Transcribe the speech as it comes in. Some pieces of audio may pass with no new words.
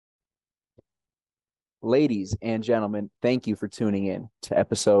Ladies and gentlemen, thank you for tuning in to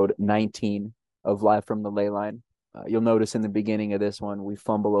episode 19 of Live from the Ley Line. You'll notice in the beginning of this one, we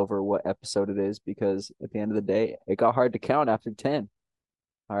fumble over what episode it is because at the end of the day, it got hard to count after 10.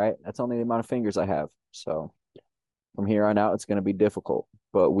 All right. That's only the amount of fingers I have. So from here on out, it's going to be difficult,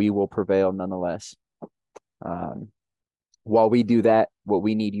 but we will prevail nonetheless. Um, while we do that, what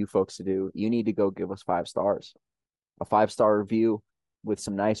we need you folks to do, you need to go give us 5 stars, a 5-star review with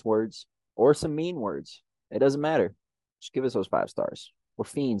some nice words or some mean words. It doesn't matter. Just give us those 5 stars. We're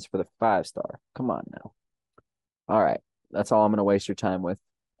fiends for the 5-star. Come on now. All right. That's all I'm going to waste your time with.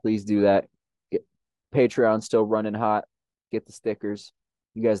 Please do that. Get Patreon still running hot. Get the stickers.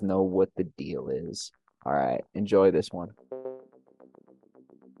 You guys know what the deal is. All right. Enjoy this one.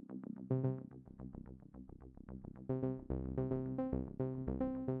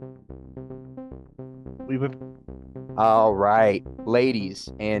 All right, ladies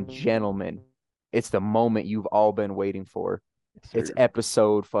and gentlemen, it's the moment you've all been waiting for. Yes, It's sir.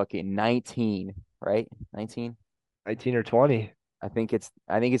 episode fucking 19, right? 19? 19 or 20. I think it's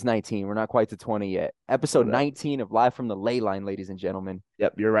 19. We're not quite to 20 yet. Episode Whatever. 19 of Live from the Ley Line, ladies and gentlemen.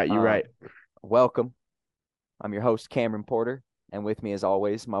 Yep, you're right. You're Um, right. welcome. I'm your host, Cameron Porter, and with me as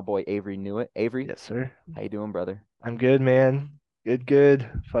always, my boy Avery Newitt. Avery, Yes, sir. how you doing, brother? I'm good, man. Good, good.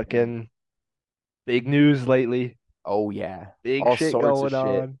 Fucking big news lately. Oh yeah. Big All shit sorts of going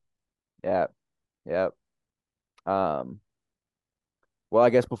shit. on. Yeah. Yep. Um, well, I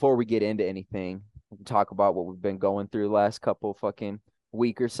guess before we get into anything, we can talk about what we've been going through the last couple fucking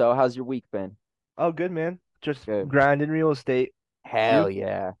week or so. How's your week been? Oh, good, man. Just Good. grinding real estate. Hell You?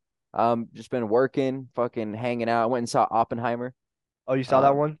 yeah. Just been working, fucking hanging out. I went and saw Oppenheimer. Oh, you saw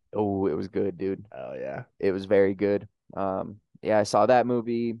that Um, one? oh, it was good, dude. Oh, yeah. It was very good. Yeah, I saw that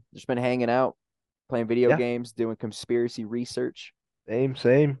movie. Just been hanging out, playing video Yeah. games, doing conspiracy research. Same,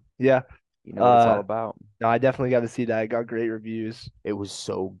 same. Yeah. You know what it's all Uh, about. no, I definitely got to see that. I got great reviews. It was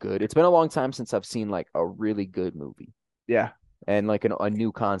so good. It's been a long time since I've seen like a really good movie. Yeah. And like a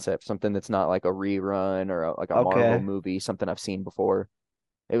new concept, something that's not like a rerun or like a Marvel Okay. movie, something I've seen before.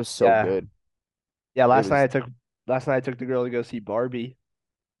 It was so Yeah. good. Yeah, It was last night I took the girl to go see Barbie.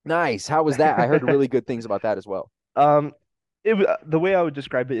 nice. How was that? I heard really good things about that as well. Um, the way I would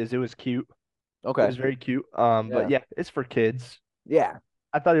describe it is it was cute. It Okay. was very cute. But Yeah. yeah, it's for kids. Yeah.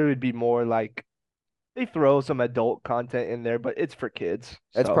 I thought it would be more like they throw some adult content in there, but it's for kids.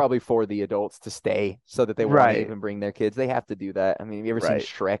 It's So probably for the adults to stay so that they want to right, even bring their kids. They have to do that. I mean, have you ever seen right,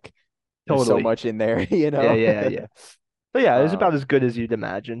 Shrek? There's so totally. much in there, you Yeah, know? yeah, yeah. So yeah, it was about Um, as good as you'd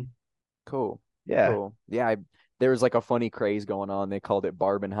imagine. cool. Yeah. Cool. Yeah, there was like a funny craze going on. They called it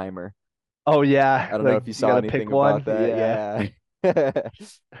Barbenheimer. Oh yeah, I don't know like if you you saw gotta anything pick one. about that. Yeah.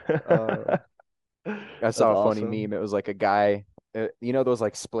 Yeah. uh, I That's saw a funny awesome. meme. It was like a guy, you know, those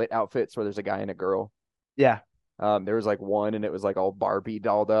like split outfits where there's a guy and a girl. Yeah. There was like one and it was like all Barbie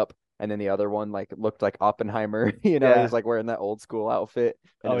dolled up. And then the other one like looked like Oppenheimer. You know, he was Yeah. like wearing that old school outfit.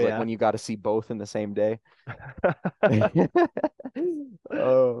 And it Oh was like yeah. when you got to see both in the same day. Oh, yeah.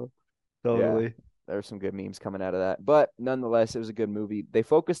 Totally. There were some good memes coming out of that. But nonetheless, it was a good movie. They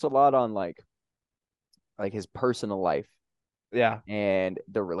focused a lot on like his personal life Yeah. and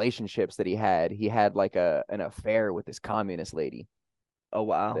the relationships that he had. He had like an affair with this communist lady. Oh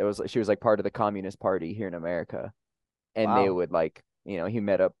wow. She was like part of the Communist Party here in America, and they Wow. would like he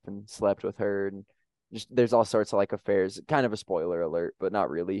met up and slept with her, and just there's all sorts of like affairs. Kind of a spoiler alert, but not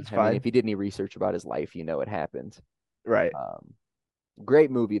really. It's I mean, fine. if you did any research about his life, you know it happened. Right. Um,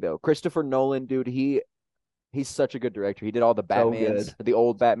 great movie though. Christopher Nolan, dude, he's such a good director. He did all the So Batmans, good. the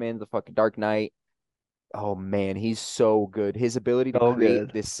old Batman, the fucking Dark Knight. Oh man, he's so good. His ability to So create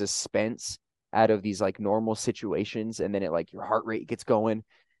good. this suspense out of these like normal situations, and then it like your heart rate gets going.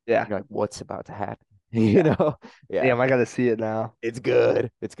 Yeah. You're like, what's about to happen? Yeah. Yeah, Damn, I gotta see it now. it's good.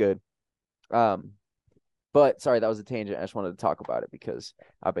 It's good. Um, but sorry, that was a tangent. I just wanted to talk about it because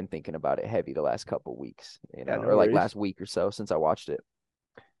I've been thinking about it heavy the last couple weeks, Yeah, no or like worries. last week or so since I watched it.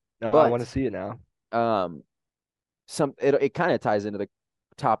 No, I want But to see it now. um, it kind of ties into the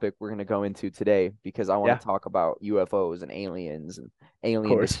topic we're going to go into today because I want Yeah, to talk about UFOs and aliens and of alien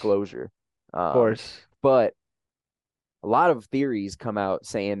course. Of disclosure. Um, course. but a lot of theories come out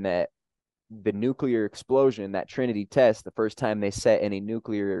saying that the nuclear explosion, that Trinity test, the first time they set any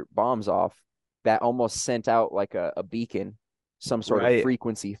nuclear bombs off, that almost sent out like a beacon, some sort of Right.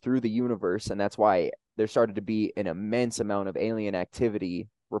 frequency through the universe. And that's why there started to be an immense amount of alien activity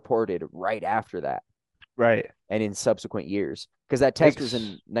reported right after that Right. and in subsequent years. Because that test was Makes in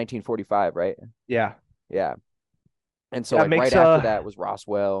 1945, right? yeah. Yeah. And so Yeah, like right makes after that was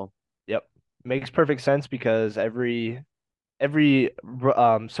Roswell. yep. Makes perfect sense because every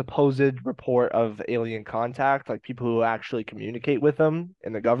supposed report of alien contact, like people who actually communicate with them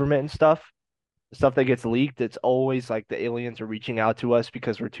in the government and stuff, the stuff that gets leaked, it's always like the aliens are reaching out to us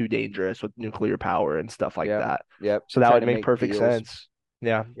because we're too dangerous with nuclear power and stuff like Yep. that. Yep. So that Trying would to make make perfect deals. sense.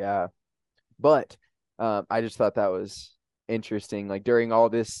 Yeah. Yeah. But I just thought that was interesting. Like during all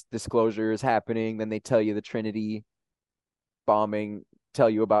this disclosure is happening, then they tell you the Trinity bombing, tell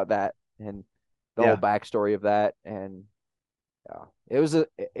you about that and the whole Yeah. backstory of that. And yeah, it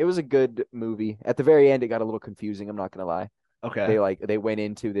was a good movie. At the very end, it got a little confusing. I'm not gonna lie. Okay. They went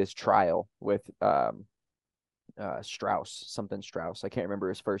into this trial with Strauss, something Strauss. I can't remember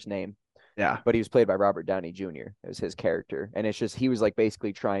his first name, Yeah. but he was played by Robert Downey Jr. as his character, and it's just he was like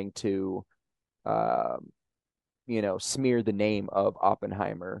basically trying to um, smear the name of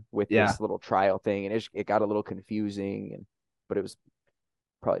Oppenheimer with Yeah. this little trial thing, and it got a little confusing, but it was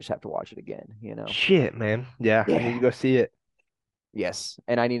probably just have to watch it again. Shit, man. Yeah, I need to Yeah. go see it. Yes,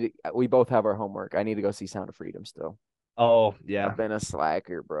 and we both have our homework. I need to go see Sound of Freedom still. Oh, I've yeah. been a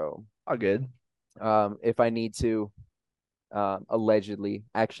slacker, bro. All good. If I need to, allegedly,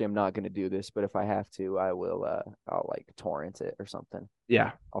 actually, I'm not gonna do this, but if I have to, I will. I'll like torrent it or something.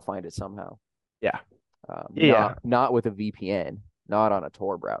 Yeah. I'll find it somehow. Yeah. Yeah. Not Yeah. not with a VPN, not on a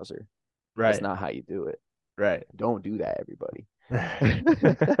Tor browser. That's Right. not how you do it. Right. Don't do that, everybody.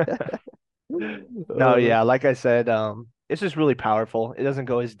 No, uh, yeah, like I said, it's just really powerful. It doesn't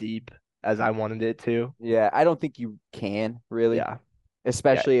go as deep as I wanted it to. yeah, I don't think you can really, Yeah. Yeah.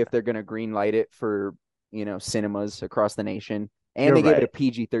 especially if they're gonna green light it for cinemas across the nation, and You're they gave it a right.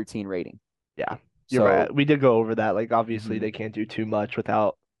 PG-13 rating. Yeah. You're So, right. We did go over that. Like obviously mhm. they can't do too much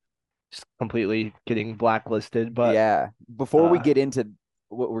without just completely getting blacklisted, but Yeah. Before we uh get into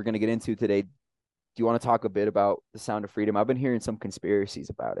what we're gonna get into today, do you want to talk a bit about the Sound of Freedom? I've been hearing some conspiracies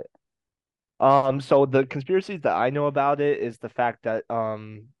about it. so the conspiracies that I know about it is the fact that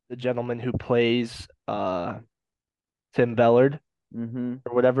the gentleman who plays Tim Bellard Mm-hmm.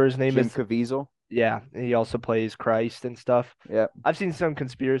 or whatever his name Jim is. Caviezel. Yeah, he also plays Christ and stuff. Yep. I've seen some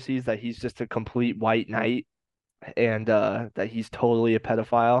conspiracies that he's just a complete white knight and that he's totally a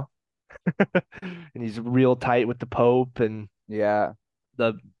pedophile and he's real tight with the Pope and Yeah.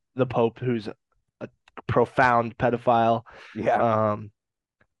 the the Pope who's a profound pedophile. Yeah. Um,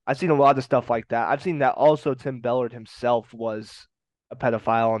 I've seen a lot of stuff like that. I've seen that also Tim Bellard himself was a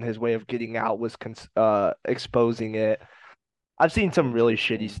pedophile and his way of getting out was exposing it. I've seen some really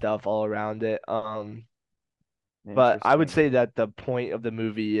shitty Interesting. stuff all around it. But I would Interesting. say that the point of the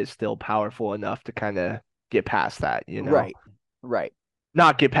movie is still powerful enough to kind of get past that, you know? Right. Right.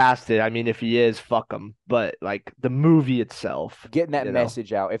 Not get past it. I mean, if he is, fuck him. But like the movie itself, Getting that you know?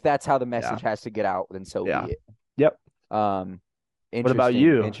 message out. If that's how the Yeah. message has to get out, then so Yeah. be it. Yep. Um, What about interesting.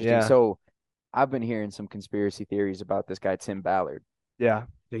 you? Interesting. Yeah. So I've been hearing some conspiracy theories about this guy, Tim Ballard. Yeah.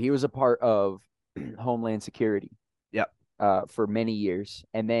 So he was a part of Homeland Security Yep. for many years.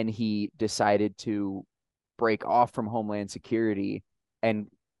 And then he decided to break off from Homeland Security and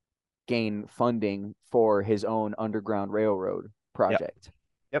gain funding for his own Underground Railroad Yep. project.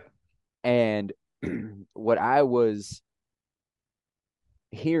 Yep. And what I was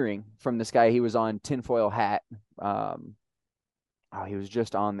hearing from this guy, he was on Tinfoil Hat. He was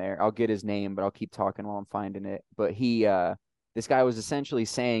just on there. I'll get his name, but I'll keep talking while I'm finding it. But this guy was essentially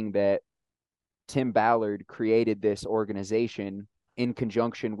saying that Tim Ballard created this organization in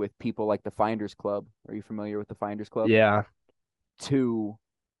conjunction with people like the Finders Club. Are you familiar with the Finders Club? Yeah. To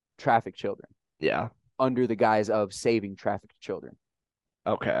traffic children Yeah. under the guise of saving trafficked children.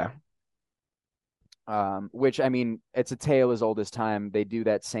 Okay. Which I mean, it's a tale as old as time. They do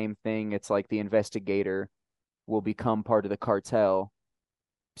that same thing. It's like the investigator will become part of the cartel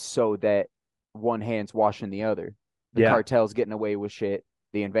so that one hand's washing the other. The Yeah. cartel's getting away with shit.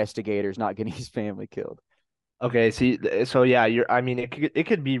 The investigator's not getting his family killed. Okay. See, so yeah, I mean, it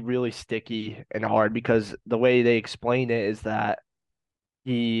could be really sticky and hard because the way they explain it is that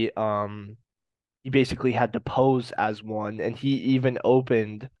he he basically had to pose as one, and he even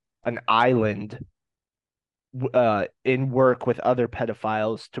opened an island in work with other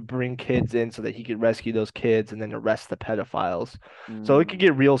pedophiles to bring kids in so that he could rescue those kids and then arrest the pedophiles. So it could Mm,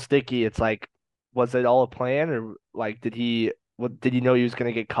 get real sticky. It's like, was it all a plan, or like did he know he was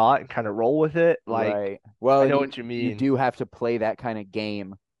gonna get caught and kind of roll with it? Like, right. Well, I and know you what you you mean. do have to play that kind of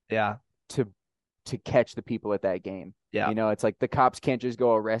game Yeah, to to catch the people at that game. yeah, It's like the cops can't just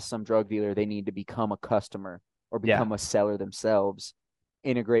go arrest some drug dealer. They need to become a customer or yeah, become a seller themselves,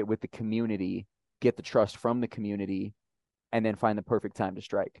 integrate with the community, get the trust from the community, and then find the perfect time to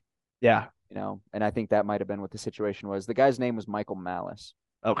strike. yeah. And I think that might have been what the situation was. The guy's name was Michael Malice.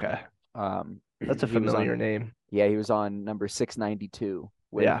 Okay. That's a He was on, familiar name. yeah, he was on number 692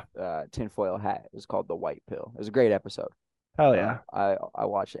 with Yeah. Tinfoil Hat. It was called The White Pill. It was a great episode. Hell yeah. I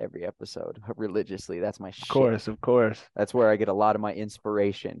watch every episode religiously. That's my Of shit. course, of course. That's where I get a lot of my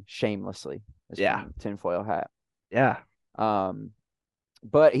inspiration, shamelessly, is Yeah. from Tinfoil Hat. Yeah. Um,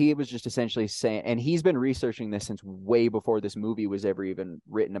 but he was just essentially saying, and he's been researching this since way before this movie was ever even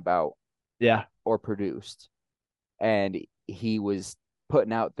written about Yeah. or produced. And he was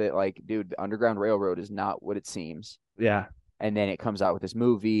putting out that, like, dude, the Underground Railroad is not what it seems. Yeah. And then it comes out with this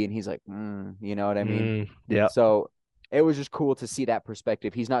movie, and he's like, you know what I mean? Yeah. So it was just cool to see that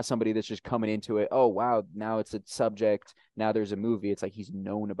perspective. He's not somebody that's just coming into it. Oh, wow, now it's a subject. Now there's a movie. It's like he's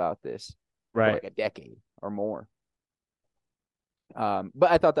known about this for Right. like a decade or more.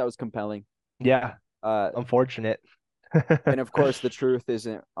 But I thought that was compelling. Yeah. Uh, Unfortunate. and of course, the truth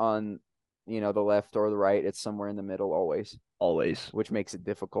isn't on, the left or the right. It's somewhere in the middle always, Always. which makes it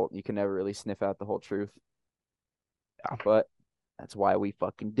difficult. You can never really sniff out the whole truth. Yeah. But that's why we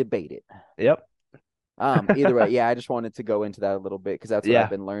fucking debate it. Yep. Either way, yeah, I just wanted to go into that a little bit because that's what I've Yeah.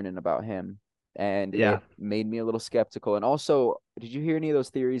 been learning about him. And Yeah. it made me a little skeptical. And also, did you hear any of those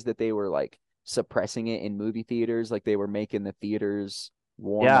theories that they were like suppressing it in movie theaters? Like they were making the theaters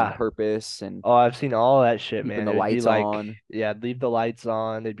warm on Yeah. purpose and Oh, I've seen all that shit, keeping man. the It would be lights like, on. yeah, leave the lights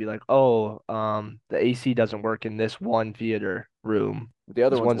on. They'd be like, oh, the AC doesn't work in this one theater room, The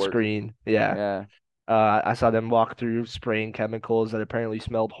other this ones one work. screen. Yeah. Yeah. I saw them walk through spraying chemicals that apparently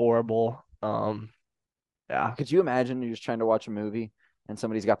smelled horrible. Yeah. Could you imagine you're just trying to watch a movie and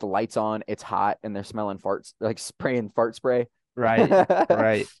somebody's got the lights on, it's hot, and they're smelling farts, like spraying fart spray? Right.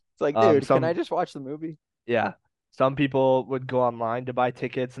 Right. It's like, dude, can I Some, just watch the movie? yeah. Some people would go online to buy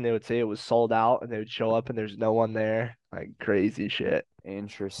tickets and they would say it was sold out and they would show up and there's no one there. Like crazy shit.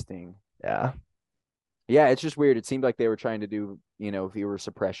 Interesting. Yeah. Yeah, it's just weird. It seemed like they were trying to do, viewer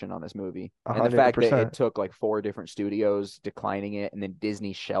suppression on this movie. A And the hundred fact that it percent. took like four different studios declining it and then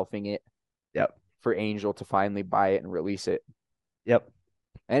Disney shelving it Yep. for Angel to finally buy it and release it. Yep.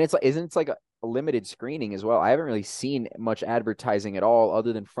 And it's like, isn't it's like a limited screening as well? I haven't really seen much advertising at all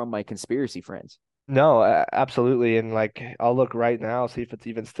other than from my conspiracy friends. No, absolutely. And like, I'll look right now, see if it's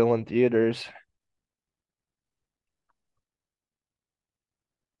even still in theaters.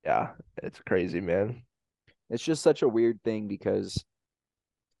 Yeah, it's crazy, man. It's just such a weird thing because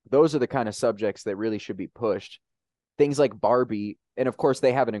those are the kind of subjects that really should be pushed. Things like Barbie, and of course,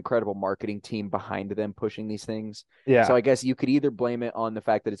 they have an incredible marketing team behind them pushing these things. So Yeah, I guess you could either blame it on the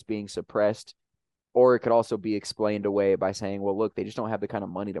fact that it's being suppressed, or it could also be explained away by saying, well, look, they just don't have the kind of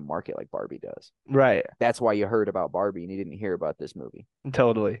money to market like Barbie does. right. That's why you heard about Barbie and you didn't hear about this movie,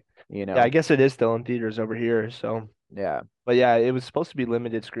 Totally. you Yeah, I know? guess it is still in theaters over here. So, Yeah. but yeah, it was supposed to be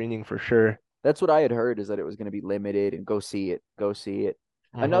limited screening for sure. That's what I had heard is that it was going to be limited and go see it, go see it.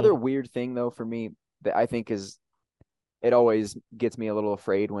 Another Hmm. weird thing, though, for me that I think is it always gets me a little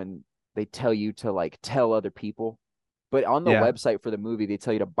afraid when they tell you to like tell other people. But on the Yeah, website for the movie, they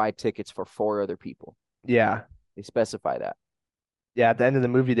tell you to buy tickets for four other people. yeah, They specify that. yeah. At the end of the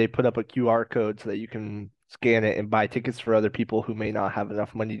movie, they put up a QR code so that you can scan it and buy tickets for other people who may not have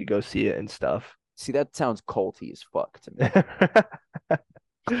enough money to go see it and stuff. See, that sounds culty as fuck to me.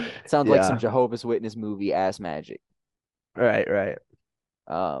 It sounds like some Yeah, Jehovah's Witness movie ass magic. right, right.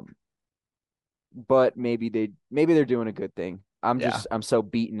 Um, but maybe they're doing a good thing. Yeah, I'm so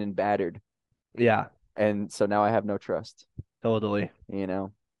beaten and battered, yeah, and so now I have no trust. totally. You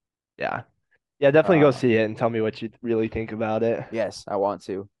know. Yeah. Yeah, definitely go Uh, see it and tell me what you really think about it. yes, I want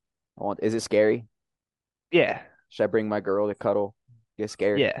to. I want. Is it scary? Yeah. Should I bring my girl to cuddle? Get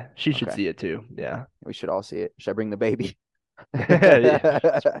scared? Yeah, she should Okay, see it too. Yeah. we should all see it. Should I bring the baby? Yeah.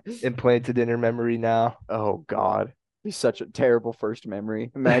 It's implanted in her memory now. Oh God. Be such a terrible first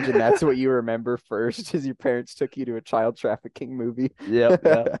memory. Imagine that's what you remember first is your parents took you to a child trafficking movie. Yep,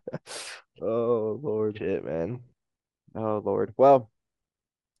 yep. Oh Lord. Shit, man. Oh Lord. Well,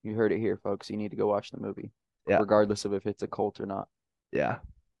 you heard it here, folks. You need to go watch the movie, Yeah, regardless of if it's a cult or not. yeah.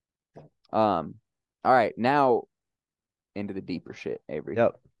 Um, all right, now into the deeper shit, Avery.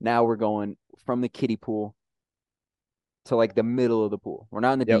 Yep, Now we're going from the kiddie pool to like the middle of the pool. We're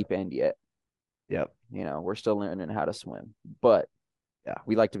not in the yep, deep end yet. yep. We're still learning how to swim, but Yeah.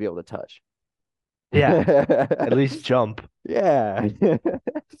 we like to be able to touch. Yeah. At least jump. Yeah.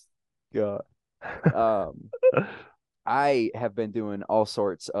 God. Um, I have been doing all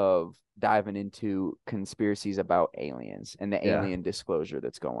sorts of diving into conspiracies about aliens and the Yeah. alien disclosure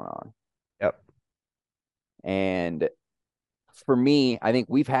that's going on. Yep. And for me, I think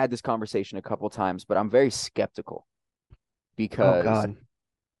we've had this conversation a couple times, but I'm very skeptical Oh because God.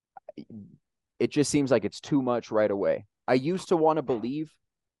 it just seems like it's too much right away. I used to want to believe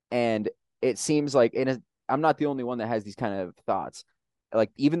And it seems like I'm not the only one that has these kind of thoughts.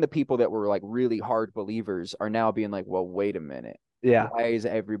 Like even the people that were like really hard believers are now being like, well, wait a minute. Yeah. Why is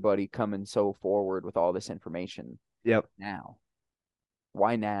everybody coming so forward with all this information Yep. now?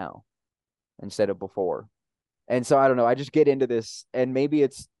 Why now instead of before? And so I don't know. I just get into this, and maybe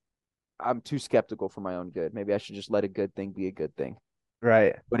I'm too skeptical for my own good. Maybe I should just let a good thing be a good thing.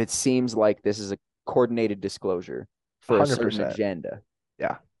 Right. But it seems like this is a coordinated disclosure for a certain 100%. agenda.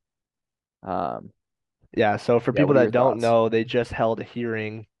 Yeah. Um, Yeah. So for yeah. people What are your that don't thoughts? know, they just held a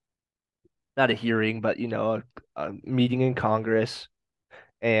hearing, not a hearing, but a meeting in Congress,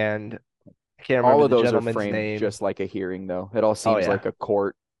 and I can't All remember of the those are gentleman's framed name. just like a hearing, though. It all Oh seems yeah. like a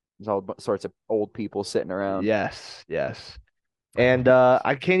court. There's all sorts of old people sitting around. Yes, yes. And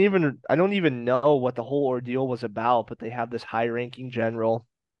I don't even know what the whole ordeal was about, but they have this high-ranking general,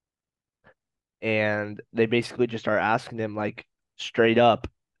 and they basically just are asking him like straight up,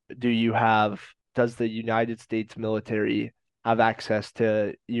 do you have, does the United States military have access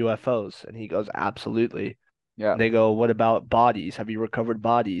to UFOs? And he goes, absolutely. Yeah. And they go, what about bodies? Have you recovered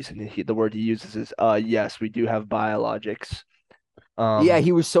bodies? And the word he uses is, yes, we do have biologics. Yeah, Um,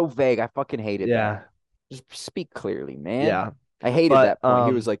 he was so vague. I fucking hated that. yeah, Just speak clearly, man. yeah. I hated But that point.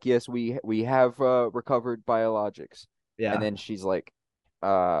 He was like, "Yes, we have recovered biologics," and yeah. then she's like,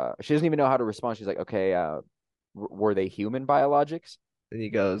 she doesn't even know how to respond. She's like, "Okay, were they human biologics?" And he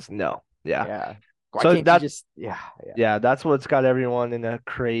goes, no. Yeah. Yeah. Why So can't you that just? Yeah, yeah. Yeah, that's what's got everyone in a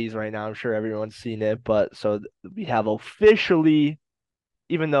craze right now. I'm sure everyone's seen it, but we have officially,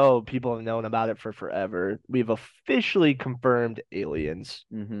 even though people have known about it for forever, we've officially confirmed aliens.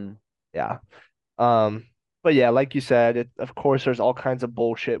 Mm-hmm. Yeah. Um, but yeah, like you said, of course there's all kinds of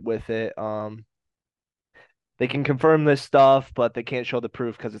bullshit with it. They can confirm this stuff, but they can't show the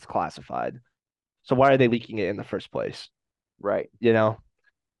proof because it's classified. So why are they leaking it in the first place? Right. You know?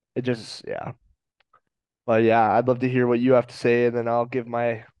 It just yeah. But yeah, I'd love to hear what you have to say, and then I'll give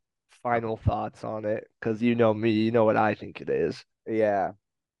my final thoughts on it because you know me, you know what I think it is. Yeah.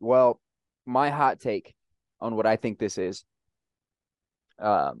 Well, my hot take on what I think this is,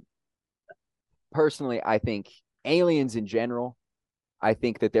 um, personally, I think aliens in general, I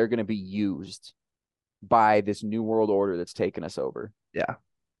think that they're going to be used by this new world order that's taken us over Yeah.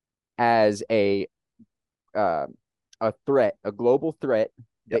 as uh, a threat, a global threat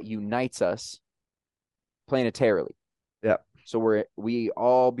Yep. that unites us planetarily. Yep. So we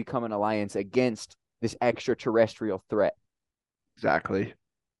all become an alliance against this extraterrestrial threat. Exactly.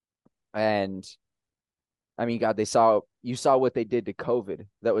 And I mean, God, you saw what they did to COVID.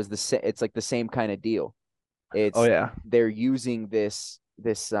 That was it's like the same kind of deal. Oh It's yeah. they're using this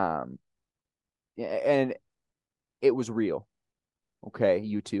and it was real. Okay,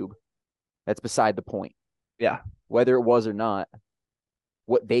 YouTube. That's beside the point. Yeah. Whether it was or not,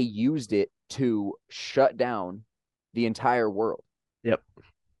 what they used it to shut down the entire world. Yep.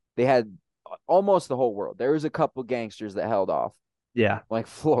 They had almost the whole world. There was a couple gangsters that held off, Yeah. like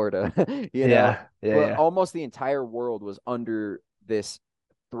Florida, Yeah. Yeah. but Yeah. almost the entire world was under this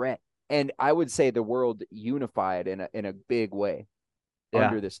threat. And I would say the world unified in a big way Yeah.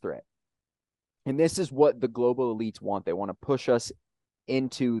 under this threat. And this is what the global elites want. They want to push us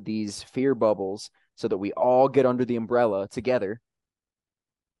into these fear bubbles so that we all get under the umbrella together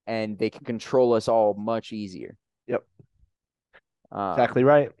and they can control us all much easier. Yep. Um, Exactly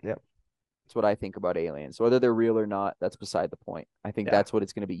right. Yep. that's what I think about aliens. Whether they're real or not, that's beside the point. I think Yeah. that's what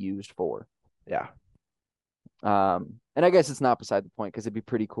it's going to be used for. Yeah. And I guess it's not beside the point because it'd be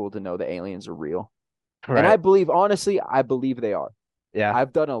pretty cool to know that aliens are real. And I Right. believe, honestly, I believe they are. Yeah.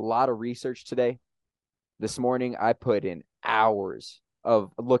 I've done a lot of research today. This morning, I put in hours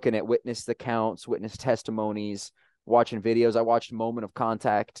of looking at witness accounts, witness testimonies, watching videos. I watched Moment of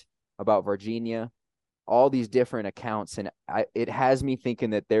Contact about Varginha, all these different accounts, and it has me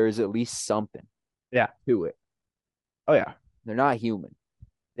thinking that there is at least something Yeah. to it. Oh yeah. They're not human,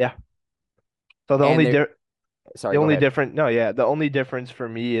 Yeah. So and they're the sorry. Go only ahead. different no, yeah, the only difference for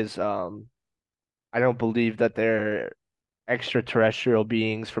me is I don't believe that they're extraterrestrial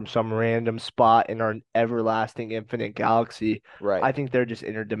beings from some random spot in our everlasting infinite galaxy. Right. I think they're just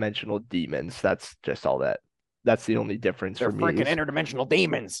interdimensional demons. That's just all that. That's the only difference They're for me freaking is interdimensional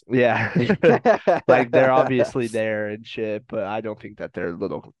demons. yeah. Like they're obviously there and shit, but I don't think that they're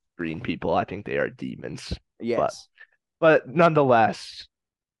little green people. I think they are demons. But Yes. but nonetheless,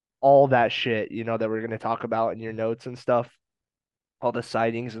 all that shit, that we're gonna talk about in your notes and stuff, all the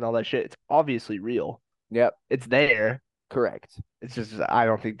sightings and all that shit, it's obviously real. Yep. It's there. Correct. It's just I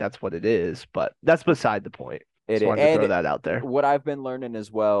don't think that's what it is, but that's beside the point. It Just is. wanted to throw And that out there. what I've been learning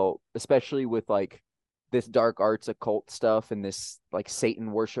as well, especially with like this dark arts occult stuff and this like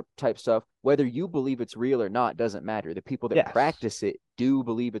Satan worship type stuff, whether you believe it's real or not doesn't matter. The people that Yes. practice it do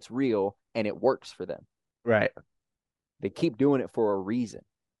believe it's real and it works for them. Right. They keep doing it for a reason.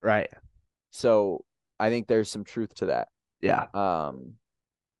 Right. So I think there's some truth to that. Yeah. Um,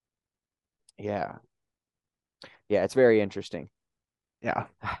 yeah. Yeah, it's very interesting. Yeah.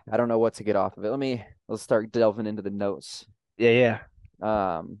 I don't know what to get off of it. Let's start delving into the notes. Yeah.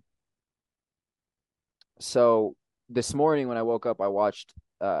 Yeah. Um, so this morning when I woke up, I watched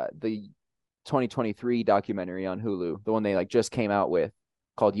the 2023 documentary on Hulu, the one they like just came out with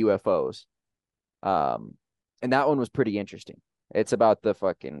called UFOs. Um, and that one was pretty interesting. It's about the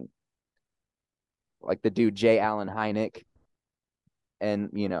fucking like the dude J. Allen Hynek and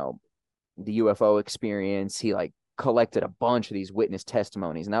the UFO experience. He like collected a bunch of these witness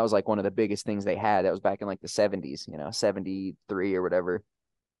testimonies, and that was like one of the biggest things they had. That was back in like the 70s, 73 or whatever.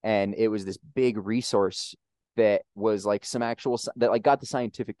 And it was this big resource that was like some actual that like got the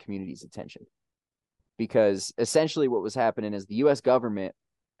scientific community's attention because essentially what was happening is the US government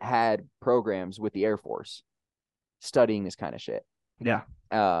had programs with the Air Force studying this kind of shit, Yeah.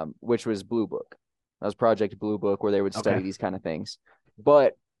 which was Blue Book. That was Project Blue Book, where they would Okay. study these kind of things.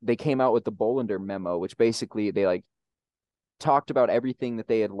 But they came out with the Bollinger Memo, which basically they like talked about everything that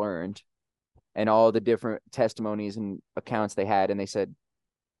they had learned and all the different testimonies and accounts they had, and they said,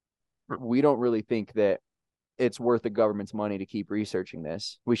 we don't really think that it's worth the government's money to keep researching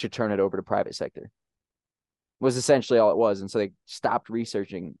this. We should turn it over to private sector. Was essentially all it was, and so they stopped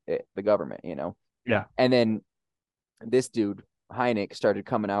researching it, the government. Yeah. And then this dude Hynek started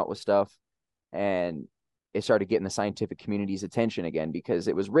coming out with stuff, and it started getting the scientific community's attention again because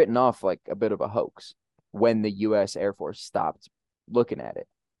it was written off like a bit of a hoax when the U.S. Air Force stopped looking at it,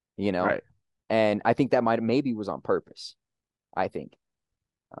 you know. Right. And I think that might maybe was on purpose. I think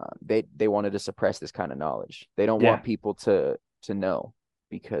they wanted to suppress this kind of knowledge. They don't Yeah. want people to know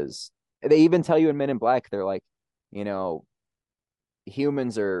because they even tell you in Men in Black, they're like, you know,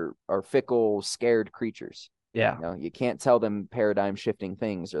 humans are fickle, scared creatures. Yeah. You can't tell them paradigm shifting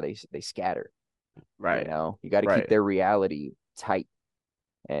things or they scatter. Right. You got to keep Right. their reality tight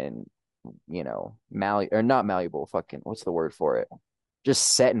and or not malleable. Fucking what's the word for it? Just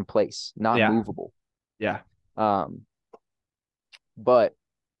set in place, not Yeah. movable. Yeah. Um, but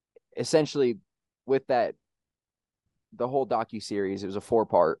essentially, with that, the whole docu series, it was a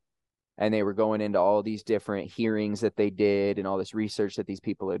 4-part, and they were going into all these different hearings that they did and all this research that these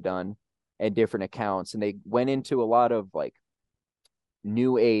people had done and different accounts, and they went into a lot of like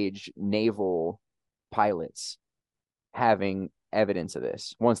new age naval pilots having evidence of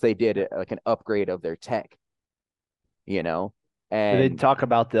this once they did like an upgrade of their tech, you know, Did they and talk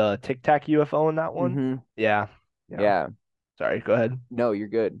about the Tic Tac UFO in that one? mm-hmm, Yeah. Yeah. yeah, Sorry. Go ahead. no, you're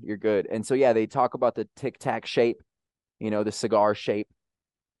good. And so yeah, they talk about the tic tac shape, the cigar shape,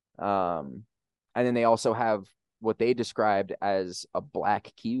 um, and then they also have what they described as a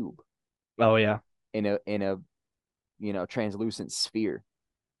black cube Oh yeah. in a translucent sphere.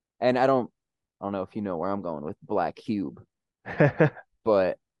 And I don't know if you know where I'm going with black cube,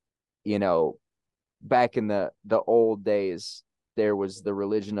 but you know back in the old days, there was the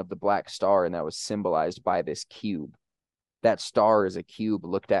religion of the Black Star, and that was symbolized by this cube. That star is a cube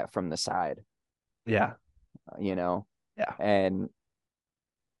looked at from the side, Yeah. you know, Yeah. and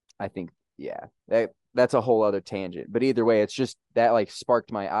I think, yeah, that's a whole other tangent. But either way, it's just that like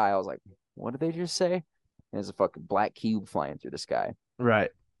sparked my eye. I was like, what did they just say? And there's a fucking black cube flying through the sky.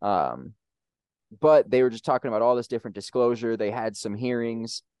 Right. Um, but they were just talking about all this different disclosure. They had some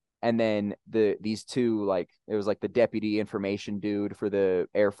hearings, and then these two, like it was like the deputy information dude for the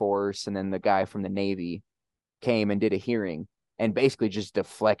Air Force and then the guy from the Navy came and did a hearing and basically just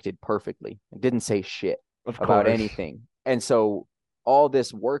deflected perfectly. It didn't say shit Of about course. anything. And so all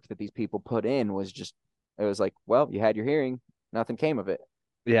this work that these people put in was just, it was like, well, you had your hearing, nothing came of it,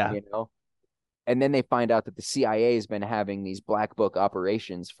 Yeah. you know? And then they find out that the CIA has been having these black book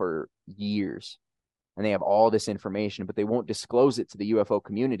operations for years, and they have all this information, but they won't disclose it to the UFO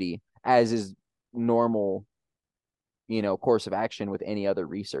community, as is normal, course of action with any other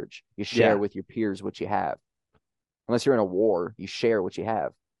research. You share Yeah. with your peers what you have. Unless you're in a war, you share what you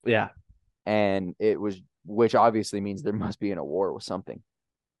have. Yeah. And which obviously means there must be in a war with something,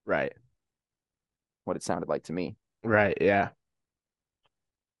 Right. what it sounded like to me. Right. Yeah.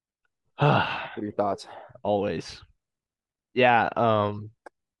 What are your thoughts? Always. Yeah.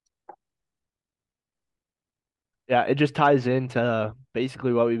 Yeah, it just ties into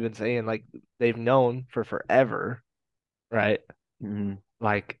basically what we've been saying. Like they've known for forever, right? Mm-hmm.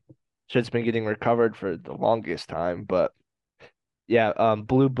 Like shit's been getting recovered for the longest time, but Yeah,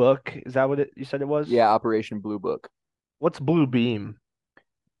 Blue Book, is that what you said it was? Yeah, Operation Blue Book. What's Blue Beam?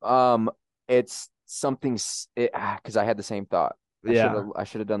 Um, it's something because I had the same thought. Yeah, I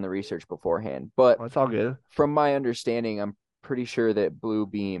should have done the research beforehand. But well, it's all good. from my understanding, I'm pretty sure that Blue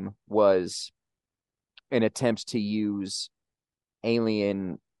Beam was an attempt to use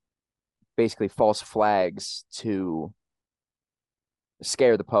alien, basically false flags to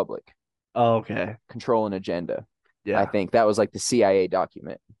scare the public, Oh, okay. control an agenda. I Yeah. think that was like the CIA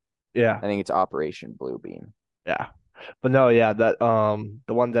document. Yeah. I think it's Operation Blue Beam. Yeah. But no, yeah, that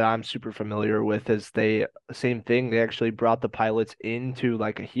the one that I'm super familiar with is they same thing. They actually brought the pilots into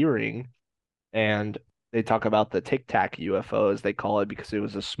like a hearing and they talk about the Tic Tac UFO as they call it because it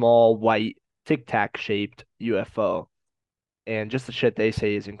was a small white Tic Tac shaped UFO. And just the shit they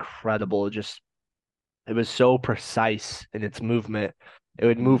say is incredible. It was so precise in its movement. It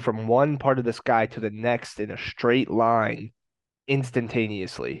would Mm-hmm. move from one part of the sky to the next in a straight line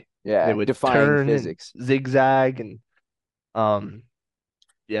instantaneously. And it Yeah, would defying turn and physics. zigzag and um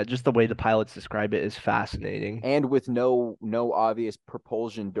yeah, just the way the pilots describe it is fascinating. And with no obvious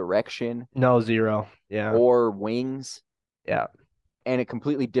propulsion direction No, zero. Yeah. or wings, Yeah. and it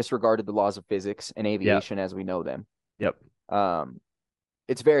completely disregarded the laws of physics and Yep. aviation as we know them. Yep. Um,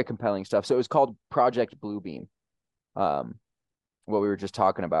 it's very compelling stuff. So it was called Project Bluebeam, um, what we were just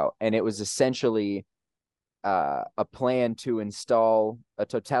talking about, and it was essentially a plan to install a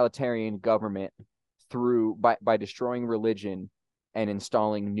totalitarian government through by destroying religion and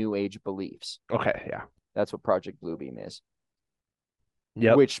installing New Age beliefs. Okay. Yeah. That's what Project Bluebeam is,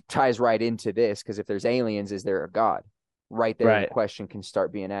 Yep. which ties right into this because if there's aliens, is there a God? Right there, the Right. question can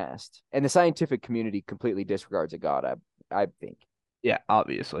start being asked, and the scientific community completely disregards a God. I think, Yeah.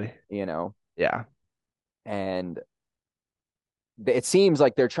 Obviously. you know, Yeah. and it seems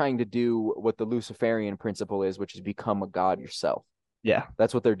like they're trying to do what the Luciferian principle is, which is become a god yourself. Yeah.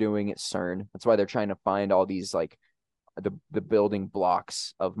 That's what they're doing at CERN. That's why they're trying to find all these like the building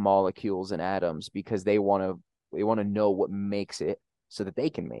blocks of molecules and atoms because they want to know what makes it so that they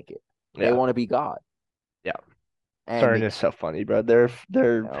can make it. They Yeah. want to be God. Yeah. And CERN they, is so funny, bro. Their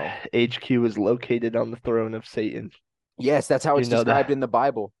know, HQ is located on the throne of Satan. yes, that's how You it's know described that? in the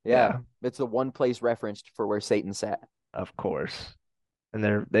Bible. Yeah. Yeah. It's the one place referenced for where Satan sat. Of course. And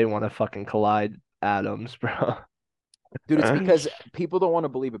they want to fucking collide atoms, bro. Dude, it's because people don't want to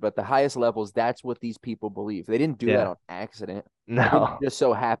believe it, but the highest levels, that's what these people believe. They didn't do that Yeah. on accident. It didn't No. just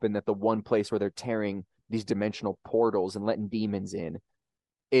so happen that the one place where they're tearing these dimensional portals and letting demons in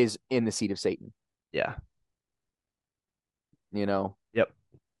is in the seat of Satan, Yeah. you know? Yep.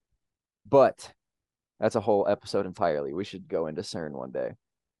 But that's a whole episode entirely. We should go into CERN one day.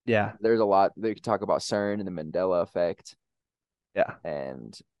 Yeah. There's a lot they could talk about CERN and the Mandela effect Yeah.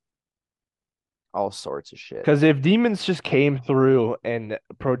 and all sorts of shit. Because if demons just came through and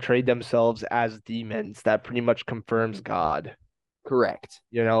portrayed themselves as demons, that pretty much confirms God, Correct.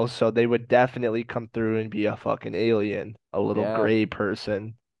 So they would definitely come through and be a fucking alien, a little Yeah. gray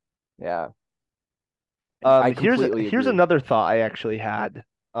person. Yeah. I completely Here's agree. another thought I actually had.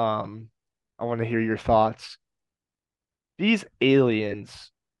 Um, I want to hear your thoughts. These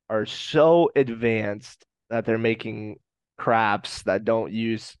aliens are so advanced that they're making crafts that don't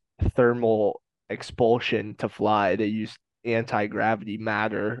use thermal expulsion to fly. They use anti-gravity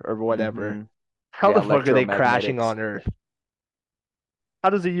matter or whatever. Mm-hmm. How Yeah, the fuck are they crashing electromagnetics. on Earth? How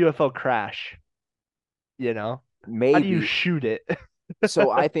does a UFO crash? You know? How do you Maybe. shoot it?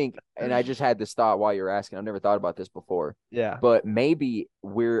 So I think, and I just had this thought while you're asking, I've never thought about this before, Yeah. but maybe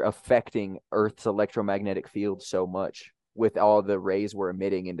we're affecting Earth's electromagnetic field so much with all the rays we're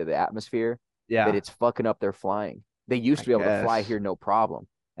emitting into the atmosphere that Yeah, it's fucking up their flying. They used I to be able to fly guess. here no problem.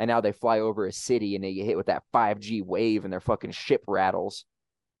 And now they fly over a city and they get hit with that 5G wave and their fucking ship rattles.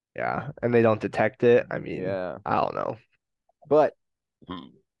 Yeah. And they don't detect it. I mean, Yeah. I don't know. But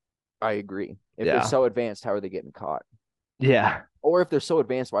I agree. If they're Yeah. so advanced, how are they getting caught? Yeah. Or if they're so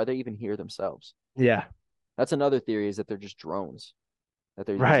advanced, why are they even here themselves? Yeah. That's another theory is that they're just drones, that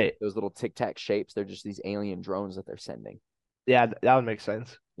they're using Right. those little tic tac shapes. They're just these alien drones that they're sending, Yeah, that would make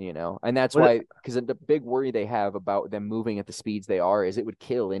sense. And that's What? why, because the big worry they have about them moving at the speeds they are is it would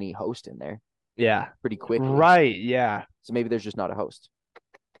kill any host in there Yeah. pretty quickly. Right. Yeah. So maybe there's just not a host.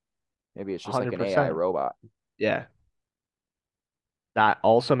 Maybe it's just like an AI 100%. robot. Yeah. That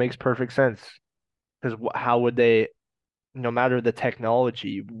also makes perfect sense. Because how would they, no matter the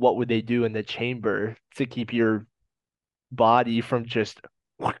technology, what would they do in the chamber to keep your body from just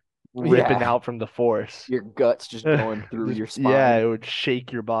ripping Yeah, out from the force? your guts just going through Just, your yeah, spine. it would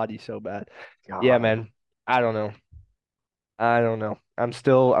shake your body so bad. Yeah, God. man. I don't know. I don't know. I'm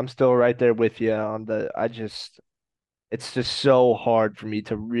still right there with you on the I just It's just so hard for me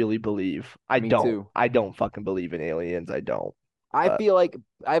to really believe. I Me don't. too. I don't fucking believe in aliens. I don't. I But feel like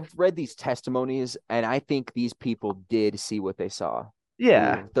I've read these testimonies, and I think these people did see what they saw.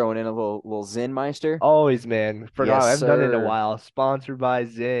 yeah, Ooh, throwing in a little Zen Meister. always, man. Forgot. Yes, I haven't done it in a sir. while. Sponsored by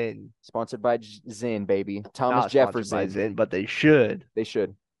Zen. Sponsored by Zen, baby. Thomas Not sponsored by Jefferson. Zen, but they should. They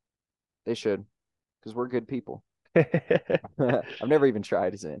should. They should. Because we're good people. I've never even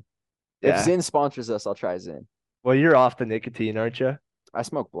tried Zen. If Yeah. Zen sponsors us, I'll try Zen. Well, you're off the nicotine, aren't you? I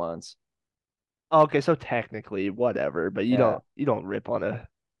smoke blunts. Oh, okay, so technically, whatever, but you Yeah. don't rip on a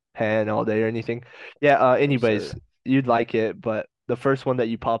pen all day or anything. Yeah, No, anyways, sir. you'd like it, but the first one that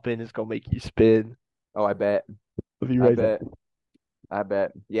you pop in is gonna make you spin. Oh, I bet. I'll be I right back. bet. I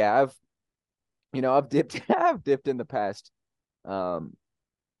bet. Yeah, I've dipped I've dipped in the past. Um,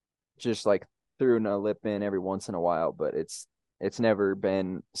 just like threw a lip in every once in a while, but it's never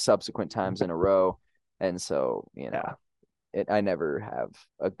been subsequent times in a row. And so, Yeah. I never have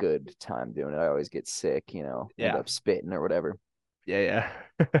a good time doing it. I always get sick, end Yeah. up spitting or whatever. Yeah,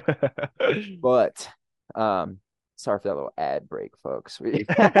 yeah. But sorry for that little ad break, folks.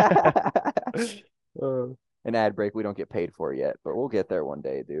 Uh, An ad break we don't get paid for yet, but we'll get there one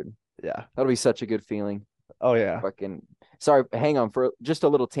day, dude. Yeah. That'll be such a good feeling. Oh yeah. Fucking sorry, hang on for just a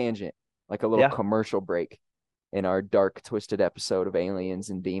little tangent, like a little Yeah. commercial break in our dark, twisted episode of Aliens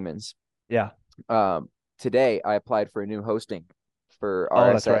and Demons. Yeah. Um, Today I applied for a new hosting for Oh,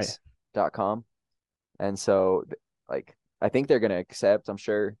 that's right. rss.com. And so like I think they're gonna accept, I'm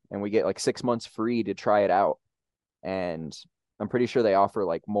sure, and we get like 6 months free to try it out. And I'm pretty sure they offer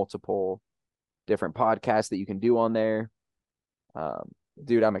like multiple different podcasts that you can do on there. Um,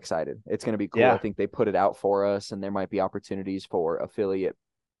 Dude, I'm excited. It's gonna be cool. I Yeah. think they put it out for us, and there might be opportunities for affiliate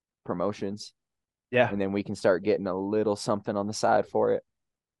promotions, Yeah. and then we can start getting a little something on the side for it,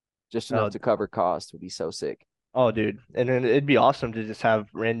 just enough Oh, to cover costs. Would be so sick. oh, dude. And then it'd be awesome to just have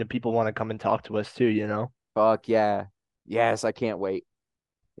random people want to come and talk to us too, you know? Fuck yeah. Yes, I can't wait.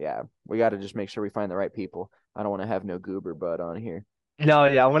 Yeah, we got to just make sure we find the right people. I don't want to have no goober butt on here. No,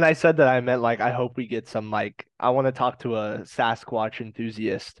 yeah. When I said that, I meant like I hope we get some like I want to talk to a Sasquatch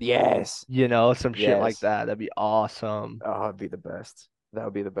enthusiast, Yes, you know, some shit like yes. that. That'd be awesome. Oh, it'd be the best. That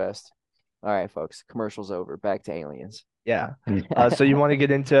would be the best. All right, folks. Commercials over. Back to aliens. Yeah. So you want to get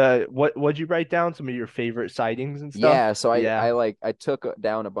into what'd you write down? Some of your favorite sightings and stuff? Yeah, so Yeah. I took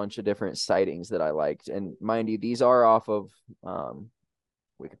down a bunch of different sightings that I liked, and mind you, these are off of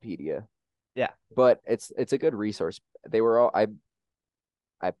Wikipedia, Yeah. but it's a good resource. They were all I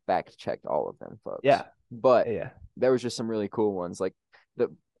fact checked all of them, folks, Yeah. but Yeah. there was just some really cool ones, like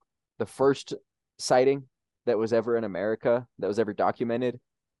the the first sighting that was ever in America that was ever documented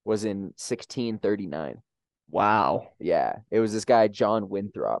was in 1639. Wow. Yeah, it was this guy John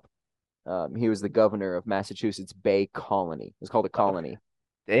Winthrop. He was the governor of Massachusetts Bay Colony. It was called a Oh, colony.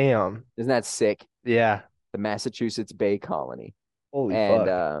 damn. Isn't that sick? Yeah. The Massachusetts Bay Colony. Holy And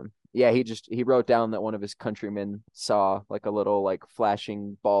fuck. yeah, he wrote down that one of his countrymen saw like a little like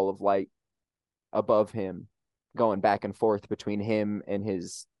flashing ball of light above him, going back and forth between him and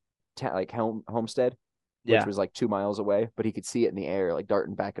his like homestead, which Yeah. was like 2 miles away, but he could see it in the air, like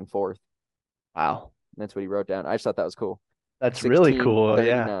darting back and forth. Wow. And that's what he wrote down. I just thought that was cool. That's really cool.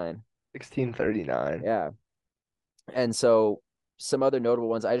 Yeah. 1639. 1639. Yeah. And so some other notable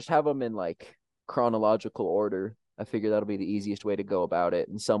ones, I just have them in like chronological order. I figure that'll be the easiest way to go about it,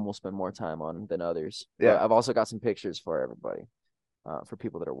 and some we'll spend more time on than others. But Yeah. I've also got some pictures for everybody, for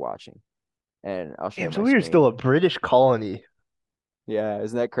people that are watching, and I'll share Damn, my so we were still screen. a British colony. Yeah,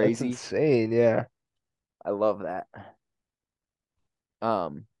 isn't that That's crazy? insane. Yeah. I love that.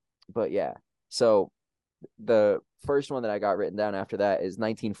 Um, but yeah, so the first one that I got written down after that is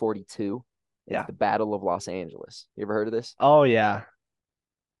 1942. It's Yeah. the Battle of Los Angeles. You ever heard of this? Oh yeah.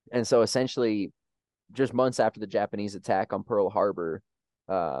 And so essentially, just months after the Japanese attack on Pearl Harbor,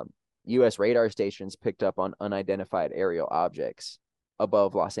 U.S. radar stations picked up on unidentified aerial objects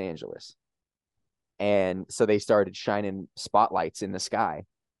above Los Angeles. And so they started shining spotlights in the sky,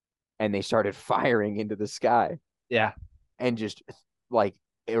 and they started firing into the sky Yeah. and just like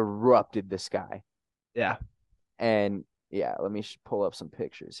erupted the sky. Yeah. And yeah, let me pull up some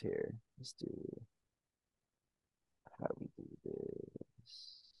pictures here. Let's do, how do we do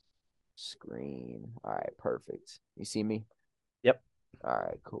this? Screen. All right, perfect. You see me? Yep. All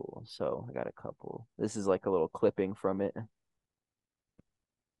right, cool. So I got a couple. This is like a little clipping from it.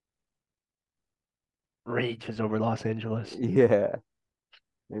 Rages over Los Angeles. Yeah.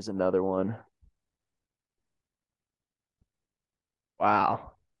 There's another one.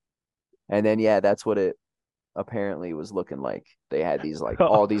 Wow. And then yeah, that's what it apparently was looking like. They had these like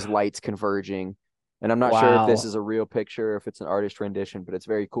all these lights converging, And I'm not sure if this Wow. is a real picture, if it's an artist rendition, but it's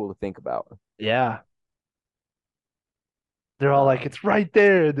very cool to think about. Yeah. They're all like, Um, it's right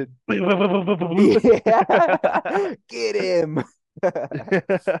there. yeah, get him.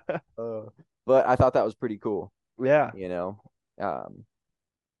 Uh, but I thought that was pretty cool, Yeah. you know. Um,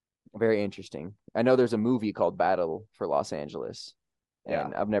 Very interesting. I know there's a movie called Battle for Los Angeles, Yeah.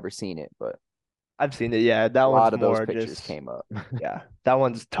 and I've never seen it, but I've seen it. Yeah. That a one's lot of those more pictures just, came up. yeah. That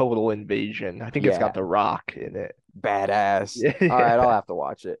one's total invasion. I think it's got Yeah, The Rock in it. badass. All right, I'll Yeah. have to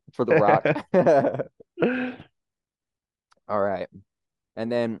watch it for The Rock. All right.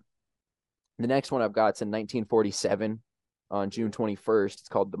 And then the next one I've got is in 1947 on June 21st. It's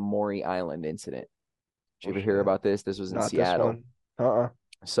called the Maury Island Incident. Did you Oh ever hear shit. about this? This was in Not this Seattle. one. Uh-uh.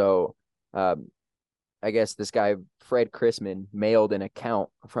 So, um, I guess this guy, Fred Chrisman, mailed an account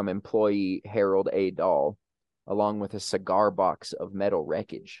from employee Harold A. Dahl, along with a cigar box of metal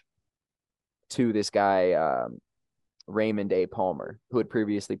wreckage, to this guy, Raymond A. Palmer, who had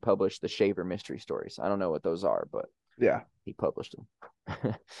previously published the Shaver mystery stories. I don't know what those are, but Yeah. he published them.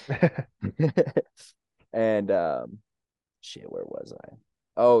 And shit, where was I?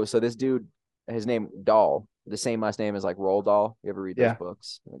 Oh, so this dude, his name Dahl, the same last name as like Roald Dahl. You ever read those Yeah.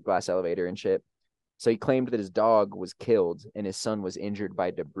 books, like Glass Elevator and shit? So he claimed that his dog was killed and his son was injured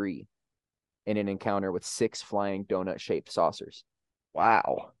by debris in an encounter with six flying donut-shaped saucers.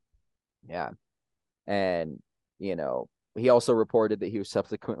 Wow. Yeah, and you know, he also reported that he was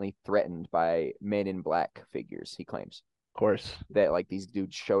subsequently threatened by men in black figures. He claims Of course. that like these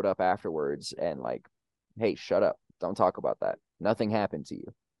dudes showed up afterwards and like, hey, shut up, don't talk about that. Nothing happened to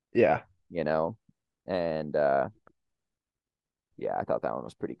you, Yeah. you know, and yeah, I thought that one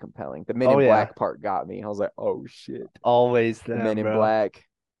was pretty compelling. The Men Oh in yeah. Black part got me. I was like, oh shit, Always the Men them, in bro. Black.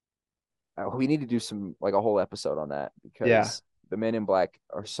 We need to do some like a whole episode on that Yeah. because the Men in Black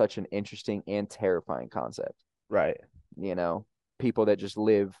are such an interesting and terrifying concept. Right. You know, people that just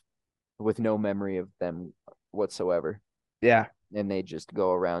live with no memory of them whatsoever, Yeah. and they just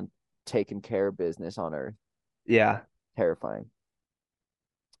go around taking care of business on Earth. Yeah. Terrifying.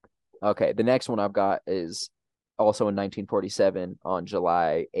 Okay, the next one I've got is also in 1947 on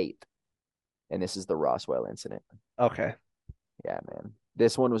July 8th, and this is the Roswell incident. Okay. Yeah, man,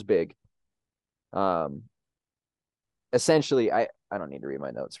 this one was big. Um, Essentially, I don't need to read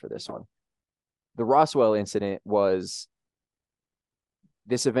my notes for this one. The Roswell incident was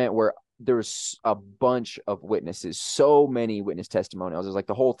this event where there was a bunch of witnesses, so many witness testimonials. It was like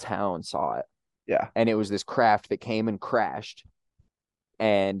the whole town saw it. Yeah. And it was this craft that came and crashed.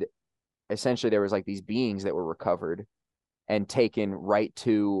 And essentially there was like these beings that were recovered and taken right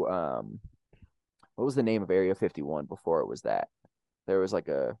to what was the name of Area 51 before it was that? There was like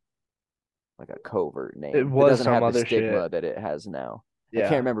a covert It name that was doesn't some have the other shit. stigma that it has now. I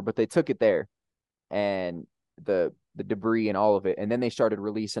can't Yeah. remember, but they took it there and the debris and all of it. And then they started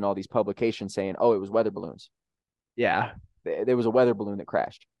releasing all these publications saying, "Oh, it was weather balloons. Yeah. There was a weather balloon that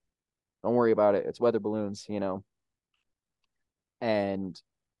crashed. Don't worry about it. It's weather balloons, you know." And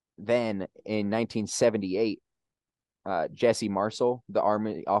then in 1978, Jesse Marcel, the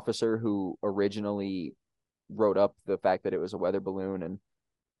Army officer who originally wrote up the fact that it was a weather balloon and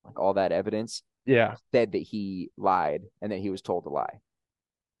like all that evidence, Yeah. said that he lied and that he was told to lie,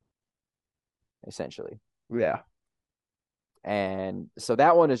 essentially. Yeah. And so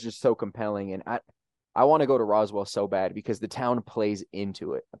that one is just so compelling. And I want to go to Roswell so bad because the town plays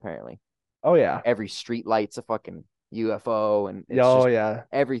into it, apparently. Oh yeah. Every street light's a fucking UFO, and it's Oh just yeah.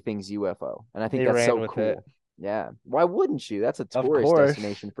 everything's UFO. And I think They that's ran so with it. cool. Yeah. Why wouldn't you? That's a Of tourist course.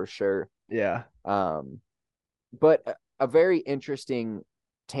 destination for sure. Yeah. Um, but a very interesting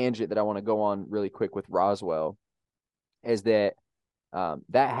tangent that I want to go on really quick with Roswell is that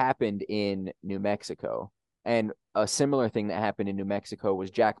that happened in New Mexico. And a similar thing that happened in New Mexico was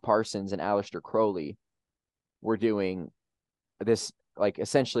Jack Parsons and Aleister Crowley were doing this, like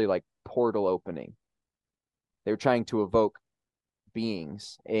essentially like portal opening. They were trying to evoke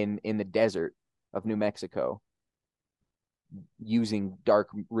beings in the desert of New Mexico using dark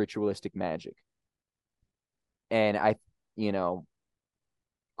ritualistic magic. And you know,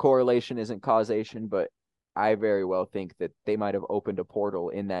 correlation isn't causation, but I very well think that they might have opened a portal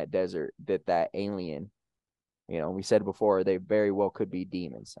in that desert that alien, you know, we said before, they very well could be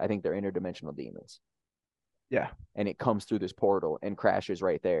demons. I think they're interdimensional demons. Yeah. And it comes through this portal and crashes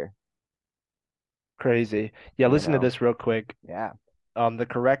right there, Crazy. Yeah, you listen to know. this real quick. Yeah. The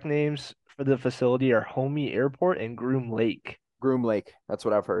correct names for the facility are Homey Airport and Groom Lake. Groom Lake, that's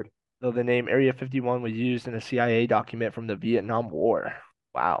what I've heard. Though the name Area 51 was used in a CIA document from the Vietnam War.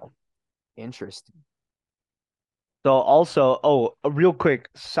 Wow. Interesting. So also, oh, a real quick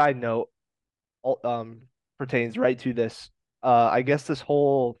side note. pertains right to this. I guess this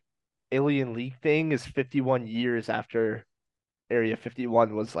whole alien leak thing is 51 years after Area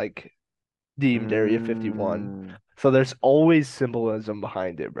 51 was like deemed Area 51. Mm, So there's always symbolism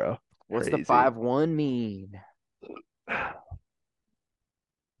behind it, bro. what's the Crazy. 5-1 mean? I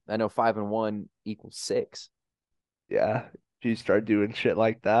know 5 and 1 equals 6. Yeah. If you start doing shit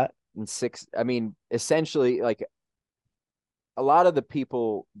like that. And 6, I mean, essentially, like a lot of the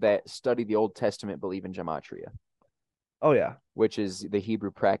people that study the Old Testament believe in gematria, Oh yeah. which is the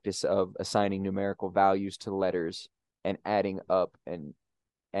Hebrew practice of assigning numerical values to letters and adding up and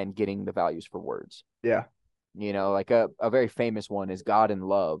getting the values for words. Yeah. Like a very famous one is God and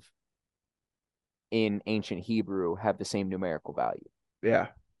love in ancient Hebrew have the same numerical value, Yeah.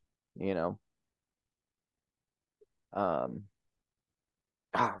 you know. Um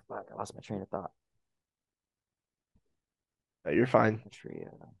fuck, I lost my train of thought. No, you're fine. Gematria.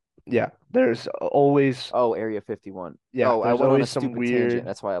 Yeah. There's always Oh, Area 51. yeah, Oh, I there's went on a always some stupid tangent. weird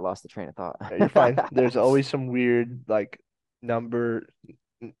That's why I lost the train of thought. no, you're fine. There's always some weird number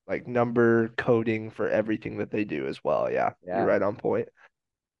number coding for everything that they do as well. Yeah. You're Yeah. right on point.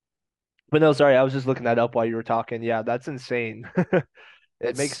 But no, sorry, I was just looking that up while you were talking. Yeah, that's insane.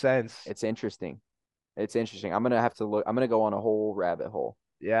 It makes It's sense. it's interesting. It's interesting. I'm gonna have to look. I'm gonna go on a whole rabbit hole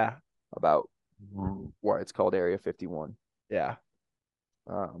Yeah. about why it's called Area 51. Yeah.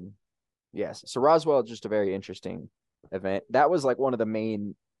 Um, yes. So Roswell is just a very interesting event. That was like one of the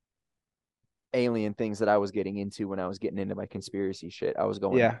main alien things that I was getting into when I was getting into my conspiracy shit. I was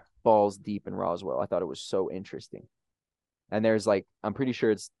going Yeah. balls deep in Roswell. I thought it was so interesting. And there's like, I'm pretty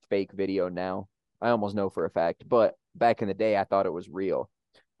sure it's fake video now. I almost know for a fact, but back in the day, I thought it was real.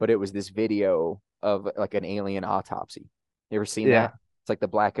 But it was this video of like an alien autopsy. You ever seen Yeah. that? It's like the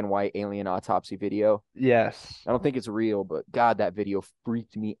black and white alien autopsy video. Yes. I don't think it's real, but God, that video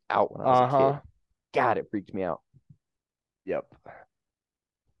freaked me out when I was a kid. Uh-huh. God, it freaked me out. Yep.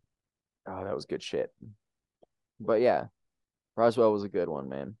 Oh, that was good shit. But yeah, Roswell was a good one,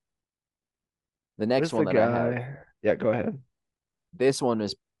 man. The next Where's one the that I have, guy? Yeah, go ahead. this one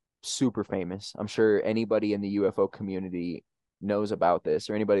is super famous. I'm sure anybody in the UFO community knows about this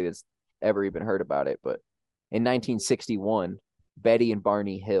or anybody that's ever even heard about it. But in 1961, Betty and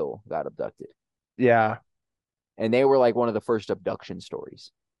Barney Hill got abducted. Yeah. And they were like one of the first abduction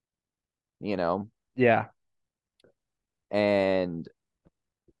stories, you know? Yeah. And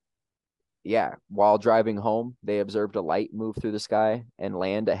yeah, while driving home, they observed a light move through the sky and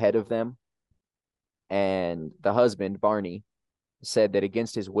land ahead of them. And the husband, Barney, said that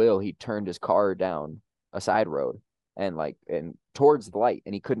against his will, he turned his car down a side road and towards the light,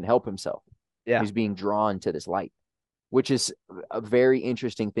 and he couldn't help himself. He Yeah. was being drawn to this light, which is a very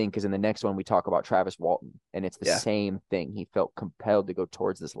interesting thing because in the next one we talk about Travis Walton, and it's the Yeah. same thing. He felt compelled to go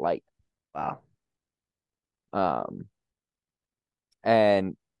towards this light. Wow. Um,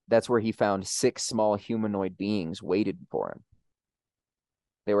 and that's where he found 6 small humanoid beings waited for him.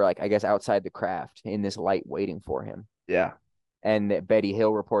 They were like, I guess, outside the craft in this light waiting for him. Yeah. And that Betty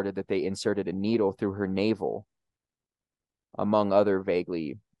Hill reported that they inserted a needle through her navel, among other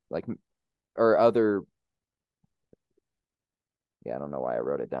vaguely like or other. Yeah, I don't know why I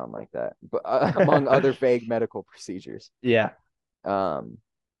wrote it down like that, but among other vague medical procedures. Yeah. Um,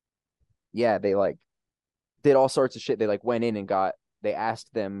 yeah, they like did all sorts of shit. They like went in and got. They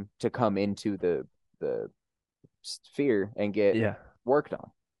asked them to come into the sphere and get Yeah. worked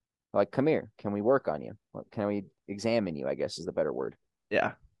on. Like, come here, can we work on you? Can we examine you? I guess is the better word.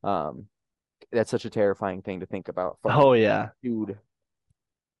 Yeah. Um, that's such a terrifying thing to think about. Fucking Oh yeah. dude,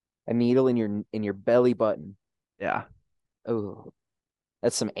 a needle in your belly button. Yeah. Oh,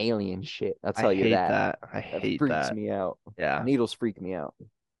 that's some alien shit. I'll I tell you hate that. that. I That hate freaks that. me out. Yeah. Needles freak me out.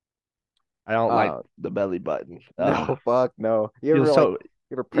 I don't like Uh, the belly button. no, fuck no. You Feels ever like so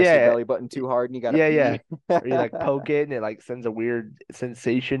you ever press your yeah. belly button too hard and you gotta Yeah, yeah. pee? Or you like poke it and it like sends a weird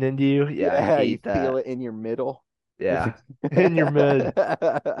sensation into you. Yeah, I Yeah, you hate feel that. it in your middle. Yeah. In your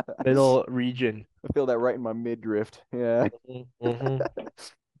I middle region. feel that right in my midriff. Yeah. Hmm.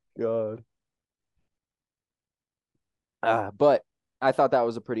 God. But I thought that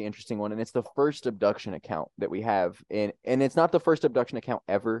was a pretty interesting one, and it's the first abduction account that we have and it's not the first abduction account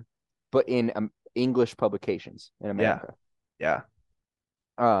ever, but in English publications in Yeah. America. Yeah.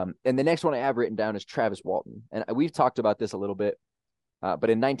 And the next one I have written down is Travis Walton, and we've talked about this a little bit. But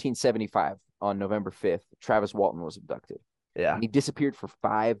in 1975, on November 5th, Travis Walton was abducted, Yeah. and he disappeared for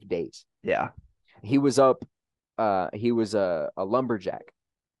 5 days. Yeah. He was up. He was a lumberjack,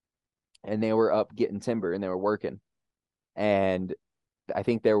 and they were up getting timber, and they were working, and I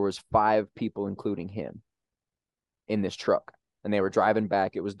think there was 5 people, including him, in this truck, and they were driving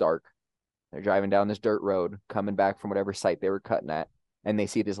back. It was dark, They're driving down this dirt road, coming back from whatever site they were cutting at, and they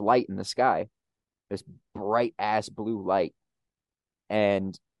see this light in the sky, this bright ass blue light,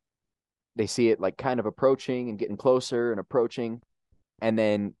 and they see it like kind of approaching and getting closer and approaching, and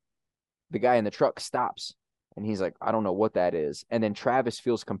then the guy in the truck stops, and he's like, I don't know what that is, and then Travis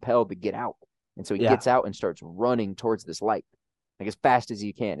feels compelled to get out, and so he Yeah. gets out and starts running towards this light like as fast as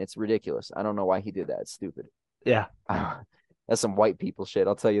he can. It's ridiculous. I don't know why he did that. It's stupid. Yeah. That's some white people shit.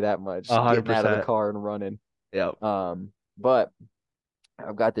 I'll tell you that much. Getting out of the 100%. car and running. Yep. But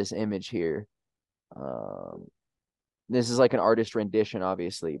I've got this image here. Um, this is like an artist rendition,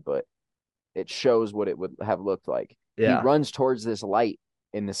 obviously, but it shows what it would have looked like. He Yeah. runs towards this light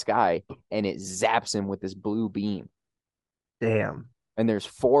in the sky, and it zaps him with this blue beam. Damn. And there's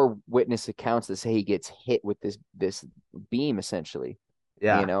 4 witness accounts that say he gets hit with this beam, essentially. You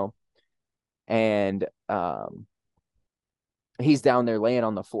Yeah. know, and he's down there laying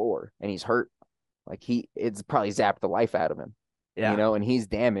on the floor, and he's hurt. Like it's probably zapped the life out of him. Yeah. And he's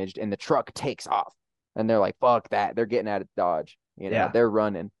damaged, and the truck takes off, and they're like, fuck that. They're getting out of Dodge. Yeah. They're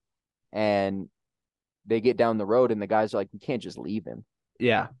running, and they get down the road, and the guys are like, we can't just leave him.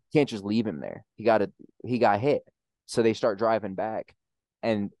 Yeah. Can't just leave him there. He got hit. So they start driving back,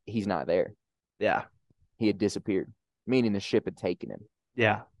 and he's not there. Yeah. He had disappeared, meaning the ship had taken him.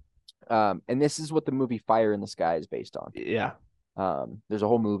 Yeah. And this is what the movie Fire in the Sky is based on. Yeah. There's a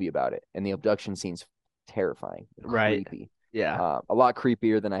whole movie about it, and the abduction scene's terrifying, Right. creepy. Yeah. A lot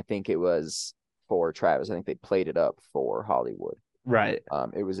creepier than I think it was for Travis. I think they played it up for Hollywood. Right.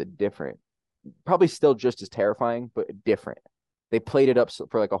 It was a different, probably still just as terrifying, but different. They played it up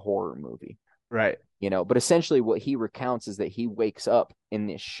for like a horror movie, Right. But essentially what he recounts is that he wakes up in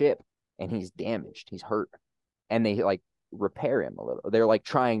this ship and he's damaged, he's hurt, and they like repair him a little. They're like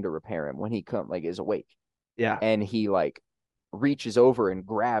trying to repair him when he is awake, Yeah. and he like reaches over and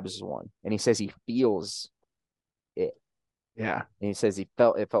grabs one, and he says he feels it, Yeah. and he says it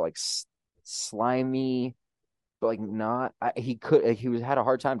felt like slimy, but like not. He had a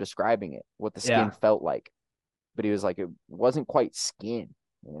hard time describing it, what the skin Yeah. felt like, but he was like, it wasn't quite skin,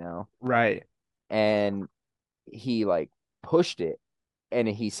 Right. and he like pushed it, and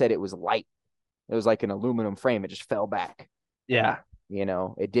he said it was light. It was like an aluminum frame. It just fell back. Yeah.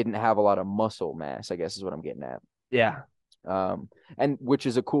 It didn't have a lot of muscle mass, I guess is what I'm getting at. Yeah. And which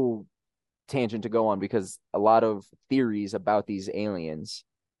is a cool tangent to go on, because a lot of theories about these aliens,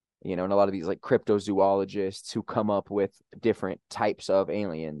 and a lot of these like cryptozoologists who come up with different types of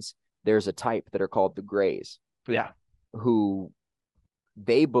aliens, there's a type that are called the Greys, Yeah. who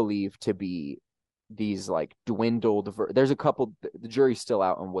they believe to be these like dwindled. There's a couple, the jury's still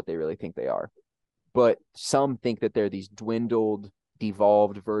out on what they really think they are, but some think that they're these dwindled,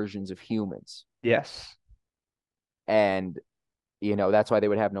 devolved versions of humans. Yes. And, that's why they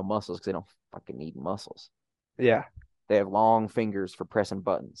would have no muscles, because they don't fucking need muscles. Yeah. They have long fingers for pressing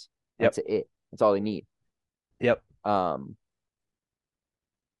buttons. Yep. That's it. That's all they need. Yep. Um,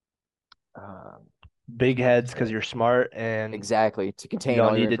 Big heads because you're smart and exactly. To you contain don't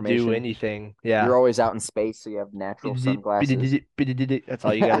all your need to do information. anything. Yeah. You're always out in space, so you have natural sunglasses. That's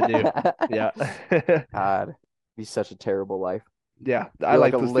all you got to do. Yeah. God, be such a terrible life. Yeah. I You're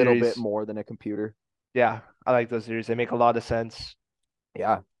like like a those little theories. bit more than a computer. Yeah. I like those theories. They make a lot of sense.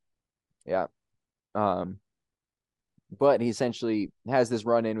 Yeah. Yeah. But he essentially has this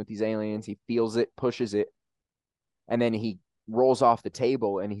run in with these aliens. He feels it, pushes it, and then he rolls off the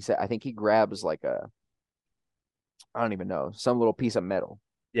table, and he said, I think he grabs like I don't even know, some little piece of metal,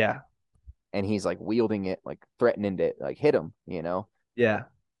 Yeah. and he's like wielding it, like threatening to like hit him, Yeah.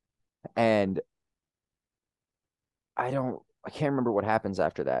 and I can't remember what happens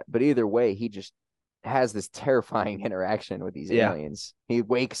after that, but either way, he just has this terrifying interaction with these Yeah. aliens. He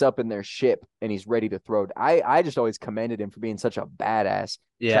wakes up in their ship and he's ready to throw. I just always commended him for being such a badass.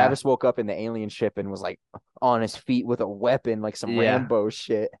 Yeah. Travis woke up in the alien ship and was like on his feet with a weapon, like some Yeah. Rambo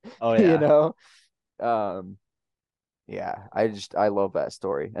shit. Oh yeah. Yeah, I love that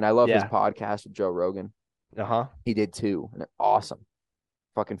story. And I love his Yeah. podcast with Joe Rogan. Uh-huh. He did too. And they're awesome.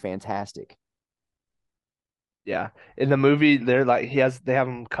 Fucking fantastic. Yeah. In the movie, they have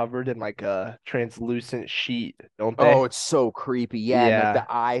him covered in like a translucent sheet, don't they? Oh, it's so creepy. Yeah, and like Yeah. the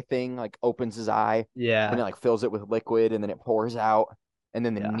eye thing like opens his eye, and it Yeah. like fills it with liquid, and then it pours out, and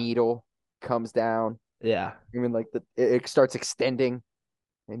then the Yeah. needle comes down. Yeah. I mean, like it starts extending,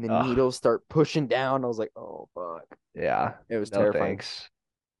 and the Ugh. needles start pushing down. I was like, oh fuck. Yeah. It was No terrifying. thanks.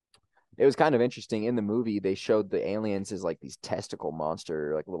 It was kind of interesting. In the movie, they showed the aliens as like these testicle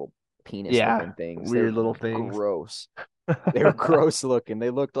monster, like little penis Yeah. looking things. Weird They're little things. gross. They were gross looking.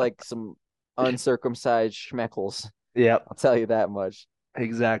 They looked like some uncircumcised schmeckles. Yep. I'll tell you that much.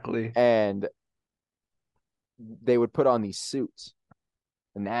 Exactly. And they would put on these suits,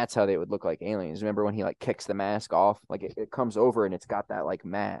 and that's how they would look like aliens. Remember when he like kicks the mask off? Like it comes over and it's got that like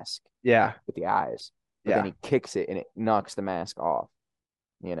mask Yeah. with the eyes, but then Yeah. he kicks it and it knocks the mask off.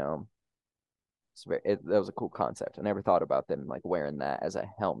 You know, that was a cool concept. I never thought about them like wearing that as a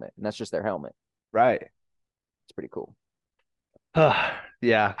helmet, and that's just their helmet. Right. It's pretty cool.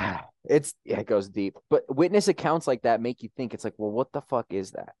 Yeah. It goes deep, but witness accounts like that make you think. It's like, well, what the fuck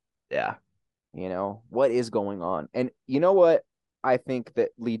is that? Yeah. What is going on? And you know what? I think that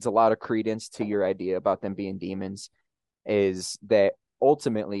leads a lot of credence to your idea about them being demons is that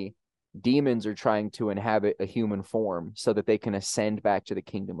ultimately demons are trying to inhabit a human form so that they can ascend back to the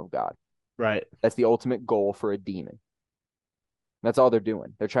kingdom of God. Right. That's the ultimate goal for a demon. That's all they're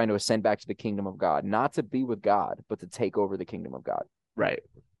doing. They're trying to ascend back to the kingdom of God, not to be with God, but to take over the kingdom of God. Right.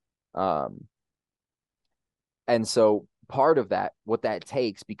 Um, and so part of that, what that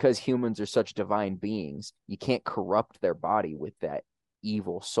takes, because humans are such divine beings, you can't corrupt their body with that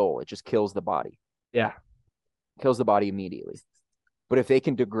evil soul. It just kills the body, Yeah. kills the body immediately. But if they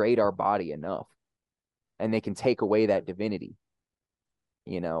can degrade our body enough and they can take away that divinity,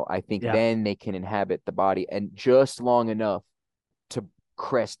 I think Yeah. then they can inhabit the body and just long enough to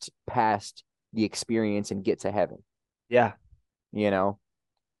crest past the experience and get to heaven, Yeah. you know?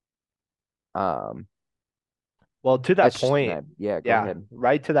 Um, Well, to that that's just point, mad. Yeah, go yeah, ahead.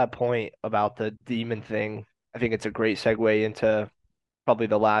 right to that point about the demon thing, I think it's a great segue into probably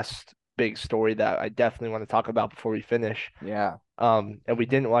the last big story that I definitely want to talk about before we finish. Yeah. And we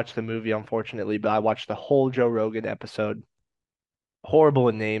didn't watch the movie, unfortunately, but I watched the whole Joe Rogan episode. Horrible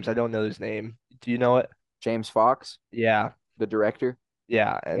in names. I don't know his name. Do you know it? James Fox, Yeah. the director.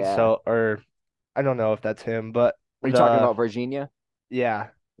 Yeah. And Yeah. so, or I don't know if that's him, but Are you talking the, about Virginia? yeah,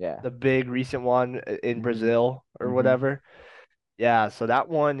 Yeah. the big recent one in Mm-hmm. Brazil or Mm-hmm. whatever. Yeah, so that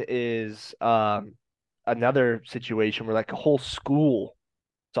one is another situation where like a whole school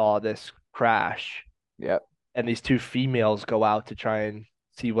saw this crash Yep. and these two females go out to try and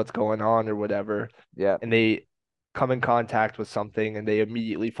see what's going on or whatever, Yep. and they come in contact with something and they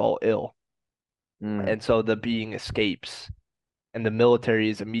immediately fall ill. Mm. And so the being escapes and the military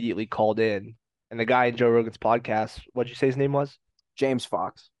is immediately called in. And the guy in Joe Rogan's podcast, what'd you say his name was? James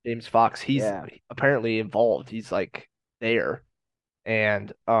Fox. James Fox. He's Yeah. apparently involved. He's like there.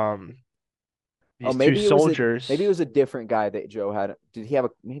 And Oh, these two maybe it soldiers, was a different guy that Joe had. Did he have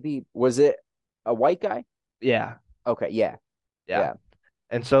maybe was it a white guy? yeah, Okay, yeah. yeah. Yeah.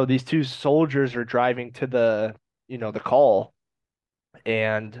 And so these two soldiers are driving to the call,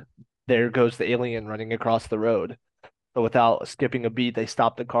 and there goes the alien running across the road. So without skipping a beat, they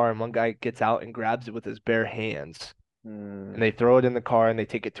stop the car, and one guy gets out and grabs it with his bare hands, and Mm. they throw it in the car and they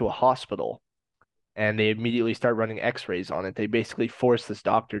take it to a hospital, and they immediately start running X-rays on it. They basically force this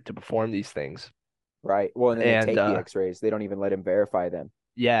doctor to perform these things. Right. Well, and then they And take the x-rays. They don't even let him verify them.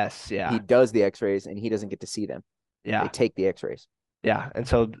 yes, He yeah, does the x-rays and he doesn't get to see them. They yeah, take the x-rays. yeah. And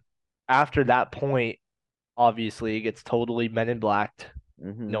so after that point, obviously it gets totally Men in Blacked.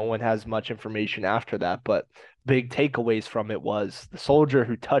 Mm-hmm. No one has much information after that, but big takeaways from it was the soldier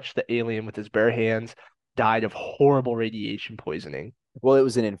who touched the alien with his bare hands died of horrible radiation poisoning Well, it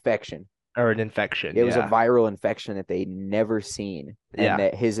was an infection. or an infection. It was a Yeah. viral infection that they'd never seen, and Yeah.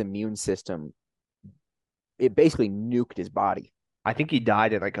 that his immune system it basically nuked his body. I think he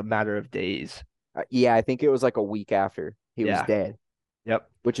died in like a matter of days. Yeah, I think it was like a week after he was Yeah. dead, Yep.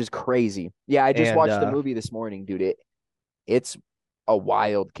 which is crazy. Yeah, I just And watched the movie this morning, dude. It's a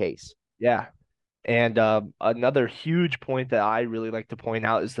wild case. yeah. And another huge point that I really like to point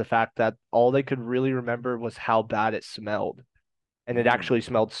out is the fact that all they could really remember was how bad it smelled. And it Mm. actually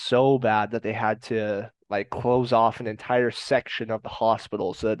smelled so bad that they had to like close off an entire section of the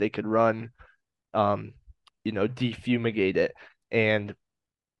hospital so that they could run um defumigate it. And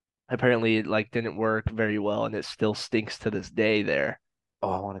apparently it like didn't work very well and it still stinks to this day there.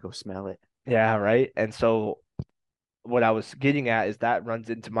 Oh, I want to go smell it. Yeah, right. And so what I was getting at is that runs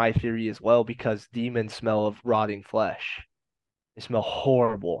into my theory as well because demons smell of rotting flesh. They smell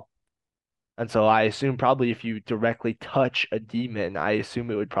horrible. And so I assume probably if you directly touch a demon, I assume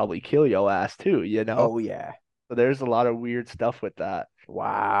it would probably kill your ass too, you know? Oh yeah. So there's a lot of weird stuff with that.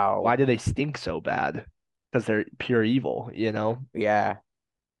 Why Wow. do they stink so bad? Because they're pure evil, you know? Yeah.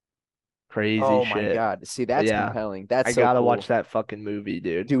 Crazy Oh my shit. God. See, But that's yeah, compelling. That's I so gotta watch cool. that fucking movie,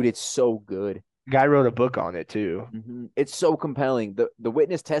 dude. Dude, it's so good. Guy wrote a book on it too. It's so compelling. The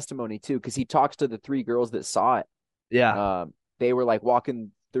witness testimony too, because he talks to the three girls that saw it. Yeah, They were like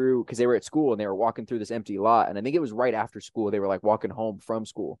walking through because they were at school and they were walking through this empty lot. And I think it was right after school. They were like walking home from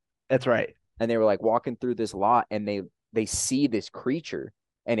school that's right. and they were like walking through this lot and they see this creature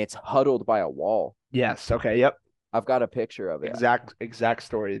and it's huddled by a wall. Yes. Okay. Yep. I've got a picture of it. Exact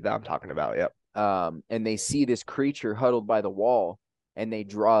story that I'm talking about. Yep. And they see this creature huddled by the wall and they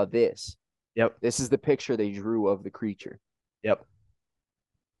draw this. Yep. This is the picture they drew of the creature. Yep.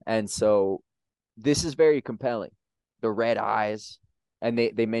 And so this is very compelling. The red eyes, and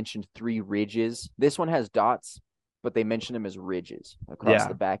they mentioned 3 ridges. This one has dots, but they mention them as ridges across Yeah.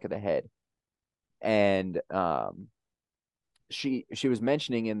 the back of the head. And she was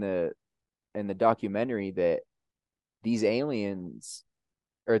mentioning in the documentary that these aliens,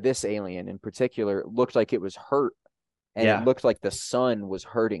 or this alien in particular, looked like it was hurt, and it Yeah. looked like the sun was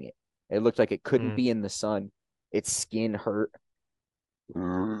hurting it. It looked like it couldn't Mm. be in the sun. Its skin hurt.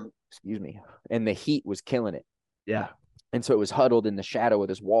 Excuse me. And the heat was killing it. Yeah. And so it was huddled in the shadow of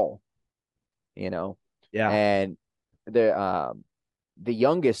this wall, you know. Yeah. And the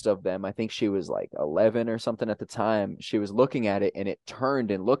youngest of them, I think she was like 11 or something at the time, she was looking at it and it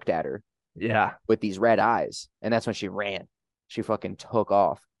turned and looked at her Yeah. with these red eyes. And that's when she ran. She fucking took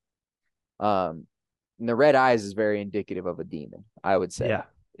off. And the red eyes is very indicative of a demon, I would say. Yeah.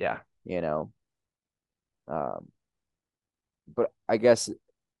 Yeah. You know. But I guess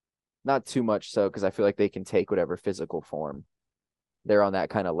not too much so, because I feel like they can take whatever physical form. They're on that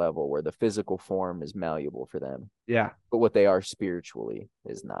kind of level where the physical form is malleable for them, Yeah. but what they are spiritually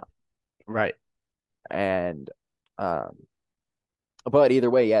is not. Right. And but either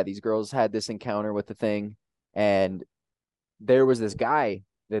way, yeah, these girls had this encounter with the thing, and there was this guy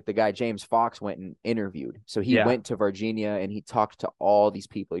that the guy James Fox went and interviewed. So he Yeah. went to Virginia and he talked to all these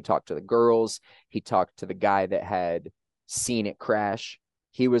people. He talked to the girls. He talked to the guy that had seen it crash.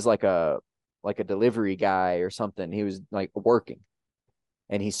 He was like a delivery guy or something. He was like working,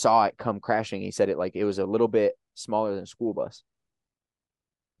 and he saw it come crashing. He said it was a little bit smaller than a school bus,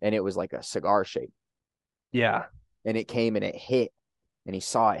 and it was like a cigar shape. Yeah. And it came and it hit, and he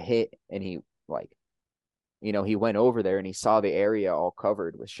saw it hit, and he like, he went over there and he saw the area all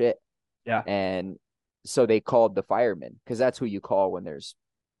covered with shit. Yeah. And so they called the firemen, because that's who you call when there's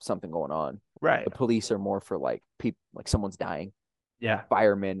something going on. Right. The police are more for like people, like someone's dying. Yeah.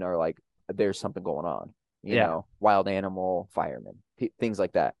 Firemen are like, there's something going on, Yeah. wild animal firemen, things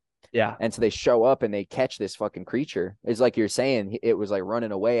like that. Yeah. And so they show up and they catch this fucking creature. It's like you're saying, it was like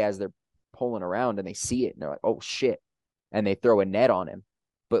running away as they're pulling around, and they see it and they're like, oh shit. And they throw a net on him.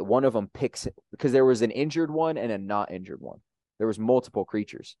 But one of them picks it, because there was an injured one and a not injured one. There was multiple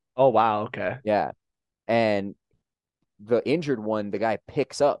creatures. Oh wow. Okay. Yeah. And the injured one, the guy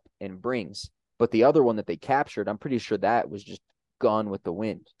picks up and brings. But the other one that they captured, I'm pretty sure that was just gone with the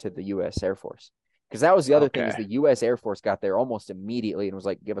wind to the U.S. Air Force. Because that was the other thing, is Okay. the U.S. Air Force got there almost immediately and was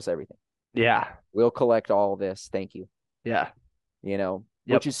like, give us everything. Yeah. We'll collect all this. Thank you. Yeah. Which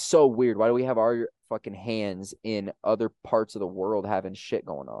Yep. is so weird. Why do we have our fucking hands in other parts of the world having shit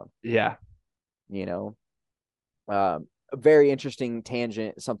going on? Yeah. You know, a very interesting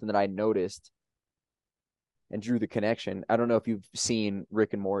tangent, something that I noticed and drew the connection. I don't know if you've seen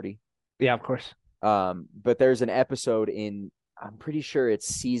Rick and Morty. Yeah. Of course. But there's an episode in, I'm pretty sure it's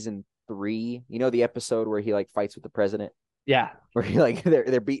season 3. You know, the episode where he like fights with the president, Yeah. where he like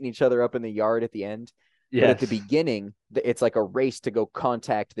they're beating each other up in the yard at the end. But at the Yes. beginning, it's like a race to go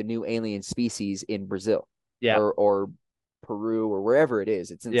contact the new alien species in Brazil, Yeah. or Peru, or wherever it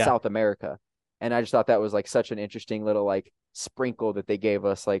is. It's in Yeah. South America. And I just thought that was like such an interesting little like sprinkle that they gave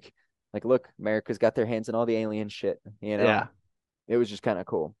us. Like, look, America's got their hands in all the alien shit. Yeah. It was just kind of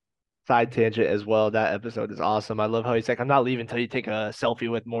cool. Side tangent as well. That episode is awesome. I love how he's like, I'm not leaving until you take a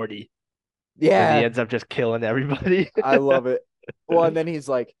selfie with Morty. And he Yeah, ends up just killing everybody. I love it. Well, and then he's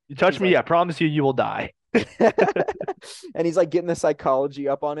like, You touch he's me, like, I promise you, you will die. and he's like getting the psychology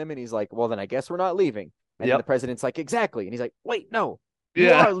up on him, and he's like, well, then I guess we're not leaving. And then the Yep. president's like, exactly. And he's like, wait, no, you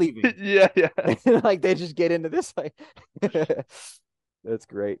Yeah. are leaving. Yeah. Yeah. Like they just get into this like that's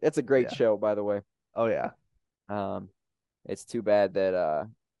great. That's a great Yeah. show, by the way. Oh yeah. Um it's too bad that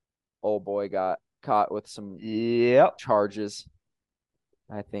old boy got caught with some Yep. charges.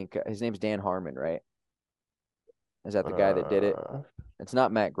 I think his name's Dan Harmon, right? Is that the guy that did it? Uh, It's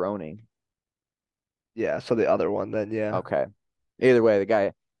not Matt Groening. yeah. So the other one then, yeah. Okay. Either way, the guy,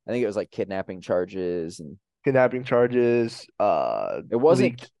 I think it was like kidnapping charges, and Kidnapping charges, it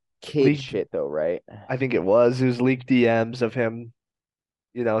wasn't leaked kid leaked shit though, right? I think it was leaked DMs of him,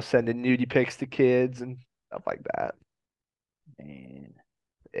 sending nudie pics to kids and stuff like that. Man,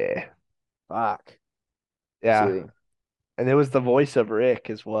 Yeah. fuck. Yeah. See, And it was the voice of Rick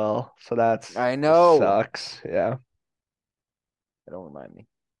as well. So that's I know. sucks. Yeah. Don't remind me.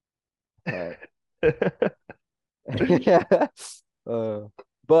 Yeah.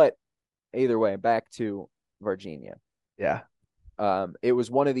 But either way, back to Virginia. Yeah. It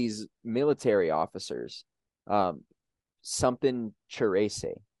was one of these military officers, um, something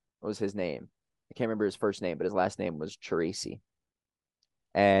Cherese was his name. I can't remember his first name, but his last name was Cherese.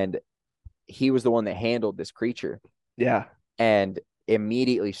 And he was the one that handled this creature Yeah. and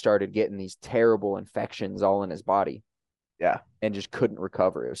immediately started getting these terrible infections all in his body Yeah. and just couldn't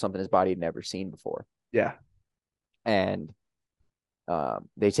recover. It was something his body had never seen before. Yeah. And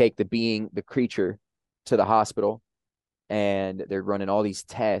they take the creature to the hospital and they're running all these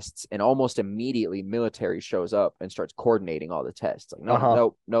tests. And almost immediately, military shows up and starts coordinating all the tests. Like, no, Uh-huh.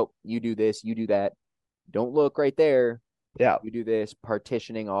 nope, nope, you do this, you do that. Don't look right there. Yeah. You do this,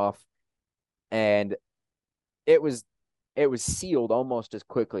 partitioning off. And it was it was sealed almost as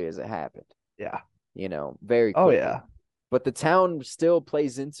quickly as it happened, Yeah. very Oh quickly. yeah. But the town still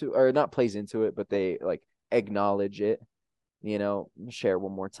plays into, or not plays into it, but they like acknowledge it, share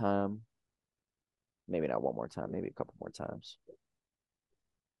one more time. Maybe not one more time, maybe a couple more times.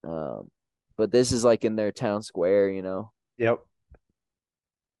 Um, but this is like in their town square. Yep.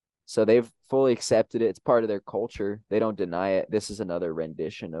 So they've fully accepted it. It's part of their culture. They don't deny it. This is another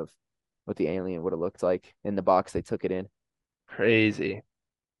rendition of what the alien would have looked like in the box they took it in. Crazy.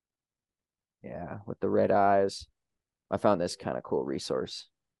 Yeah, with the red eyes. I found this kind of cool resource.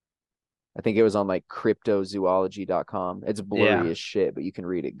 I think it was on like cryptozoology.com. It's blurry Yeah. as shit, but you can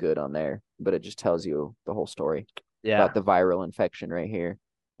read it good on there. But it just tells you the whole story about Yeah. the viral infection right here.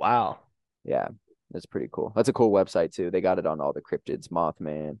 Wow. Yeah, that's pretty cool. That's a cool website too. They got it on all the cryptids,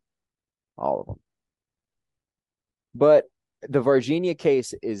 Mothman, all of them. But the Varginha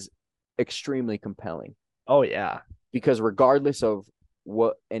case is extremely compelling Oh yeah. because regardless of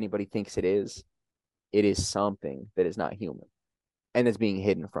what anybody thinks it is something that is not human and it's being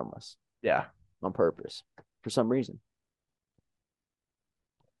hidden from us Yeah. on purpose for some reason.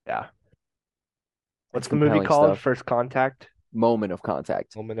 Yeah. It's What's the movie compelling called? stuff. First Contact? Moment of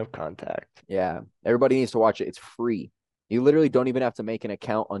contact. Moment of Contact. Yeah. Everybody needs to watch it. It's free. You literally don't even have to make an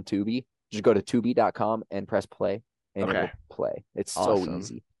account on Tubi. Just go to tubi.com and press play and it Okay. will play. It's so Awesome.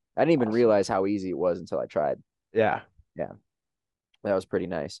 easy. I didn't even Awesome. realize how easy it was until I tried. Yeah. Yeah. That was pretty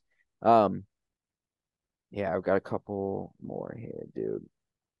nice. Um, yeah, I've got a couple more here, dude.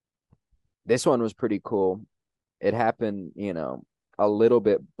 This one was pretty cool. It happened, a little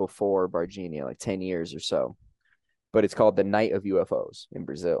bit before Varginha, like 10 years or so. But it's called the Night of UFOs in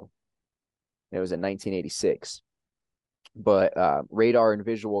Brazil. It was in 1986. But radar and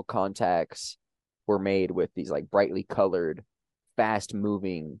visual contacts were made with these like brightly colored, fast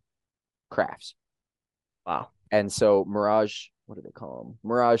moving crafts. Wow. And so Mirage, what do they call them?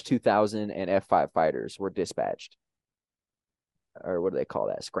 Mirage 2000 and F5 fighters were dispatched. Or what do they call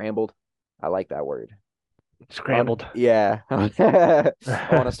that? Scrambled. I like that word. Scrambled. Yeah. I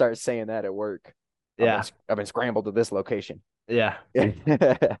want to start saying that at work. Yeah. I've been scrambled to this location. Yeah.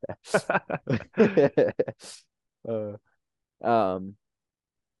 uh, um,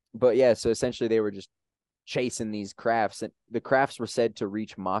 but yeah, so essentially they were just chasing these crafts, and the crafts were said to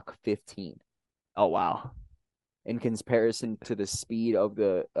reach Mach 15 Oh wow. in comparison to the speed of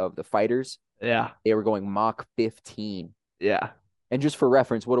the fighters. Yeah. They were going Mach 15. Yeah. And just for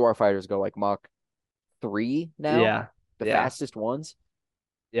reference, what do our fighters go like Mach 3 now? Yeah. The Yeah. fastest ones.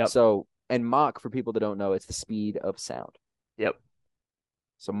 Yep. So, and Mach, for people that don't know, it's the speed of sound. Yep.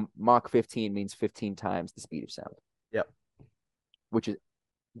 So Mach 15 means 15 times the speed of sound, Yep. which is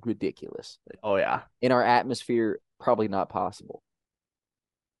ridiculous. Oh yeah. In our atmosphere, probably not possible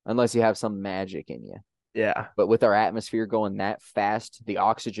unless you have some magic in you. Yeah. But with our atmosphere going that fast, the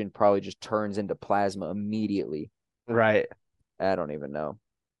oxygen probably just turns into plasma immediately. Right. I don't even know.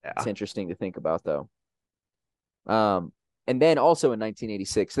 It's Yeah. interesting to think about though. And then also in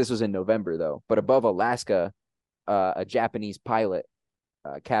 1986, this was in November though, but above Alaska, a Japanese pilot,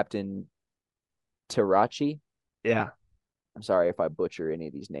 Captain Terachi. Yeah. I'm sorry if I butcher any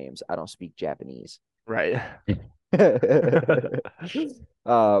of these names. I don't speak Japanese. Right.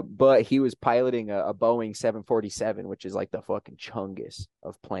 But he was piloting a Boeing 747, which is like the fucking chungus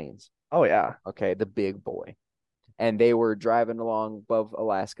of planes. Oh yeah. Okay, the big boy. And they were driving along above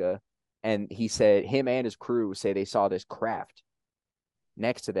Alaska, and he said him and his crew say they saw this craft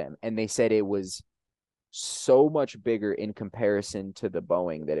next to them, and they said it was so much bigger in comparison to the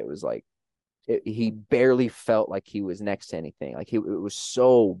Boeing that it was like he barely felt like he was next to anything. Like it was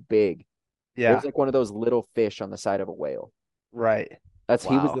so big. It was Yeah. like one of those little fish on the side of a whale. Right. He was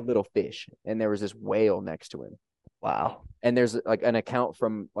the Wow. little fish, and there was this whale next to him. Wow. And there's like an account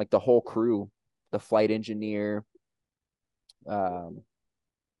from like the whole crew, the flight engineer, um,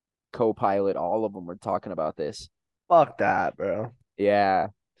 co-pilot, all of them were talking about this. Fuck that, bro. Yeah,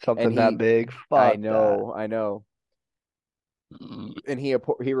 and Something that big. I Fuck that. know, I know. and he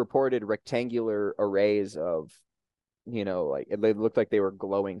reported rectangular arrays of, like they looked like they were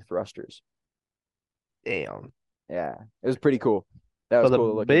glowing thrusters. Damn. Yeah, it was pretty cool. That was cool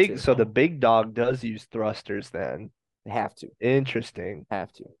to look into. So the big dog does use thrusters then. Have to, Interesting.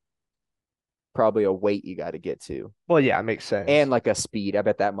 have to. Probably a weight you got to get to, Well, yeah, it makes and sense. like a speed. I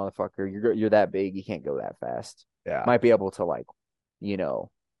bet that motherfucker. You're that big, you can't go that fast. Yeah. Might be able to like, you know,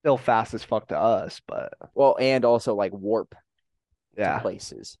 Still fast as fuck to us, but well, and also like warp to yeah.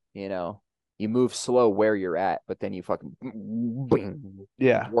 places. You move slow where you're at, but then you fucking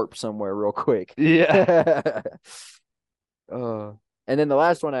Yeah. warp somewhere real quick. Yeah. uh, and then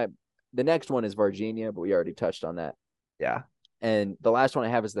the next one is Varginha, but we already touched on that. Yeah. And the last one I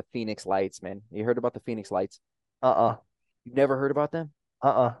have is the Phoenix Lights, man. You heard about the Phoenix Lights? Uh-uh. You've never heard about them?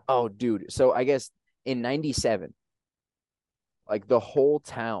 Uh-uh. Oh, dude. So I guess in 97, like the whole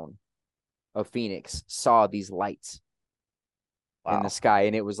town of Phoenix saw these lights in the Wow. sky,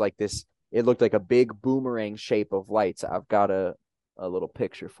 and it was like this, it looked like a big boomerang shape of lights. I've got a little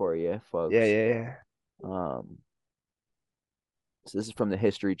picture for you, Yeah, folks. yeah, yeah. Um, so this is from the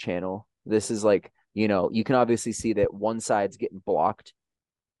History Channel. This is like, you can obviously see that one side's getting blocked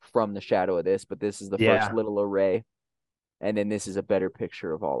from the shadow of this, but this is the first Yeah. little array. And then this is a better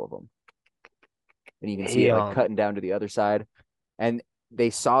picture of all of them. And you can see it like Damn. cutting down to the other side. And they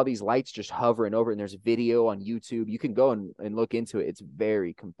saw these lights just hovering over, and there's a video on YouTube. You can go and look into it. It's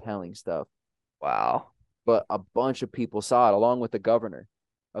very compelling stuff. Wow. But a bunch of people saw it, along with the governor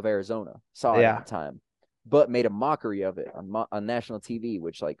of Arizona, saw it at the Yeah. time, but made a mockery of it on national TV,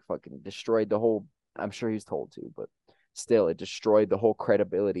 which like fucking destroyed the whole. I'm sure he's told to, but still, it destroyed the whole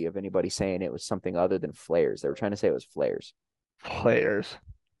credibility of anybody saying it was something other than flares. They were trying to say it was flares. Players.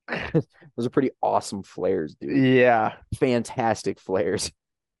 Those are pretty awesome flares, dude. Yeah. Fantastic flares,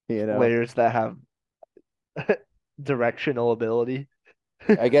 you know. Players that have directional ability.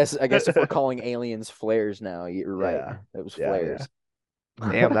 I guess if we're calling aliens flares now, you're right. Yeah. It was Yeah, yeah. flares.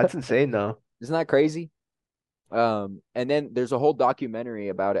 Damn, that's insane though. Isn't that crazy? And then there's a whole documentary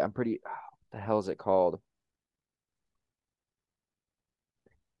about it. What the hell is it called?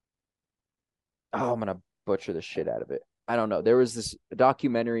 Oh, I'm gonna butcher the shit out of it. I don't know. There was this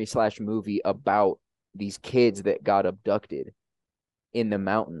documentary slash movie about these kids that got abducted in the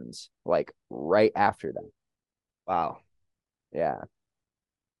mountains, like right after that. Wow. Yeah.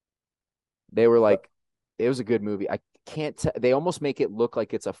 They were Uh, like, it was a good movie. I can't they almost make it look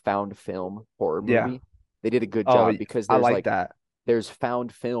like it's a found film horror Yeah. movie. They did a good Oh, job because I like that. there's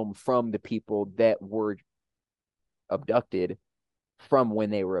found film from the people that were abducted from when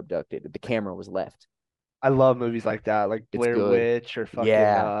they were abducted. The camera was left. I love movies like that, like It's Blair good. Witch or fucking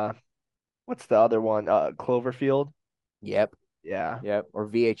Yeah. what's the other one? Cloverfield. Yep. Yeah. Yep. Or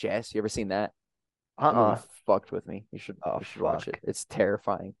VHS. You ever seen that? That movie Uh-uh. fucked with me. You should Oh you should watch it. fuck. It's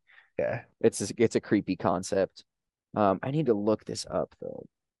terrifying. Yeah. It's a creepy concept. I need to look this up though.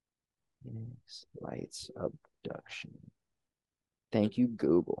 Phoenix Lights abduction. Thank you,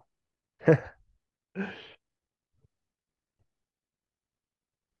 Google.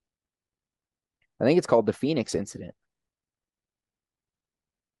 I think it's called the Phoenix Incident.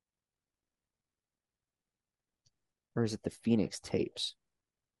 Or is it the Phoenix tapes?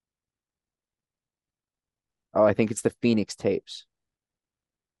 Oh, I think it's the Phoenix tapes.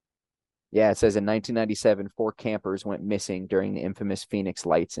 Yeah, it says in 1997, 4 campers went missing during the infamous Phoenix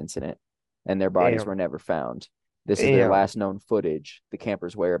Lights incident, and their bodies Damn. were never found. This is their Damn. last known footage. The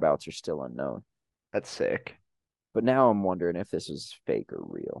campers' whereabouts are still unknown. That's sick. But now I'm wondering if this was fake or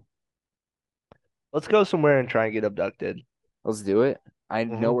real. Let's go somewhere and try and get abducted. Let's do it. I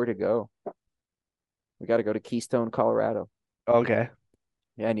know Hmm. where to go. We got to go to Keystone, Colorado. Okay.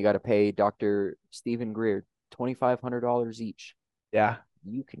 Yeah, and you got to pay Dr. Stephen Greer $2,500 each. Yeah.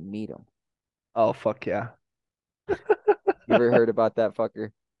 You can meet him. Oh fuck yeah. You ever heard about that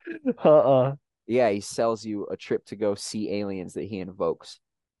fucker? Uh-uh. Yeah, he sells you a trip to go see aliens that he invokes.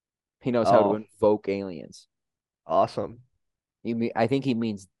 He knows how to Oh, invoke aliens. awesome. I think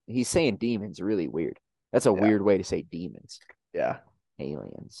he's saying demons really weird. That's a Yeah. weird way to say demons. Yeah.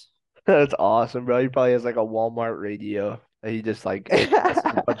 Aliens. That's awesome, bro. He probably has like a Walmart radio that he just like presses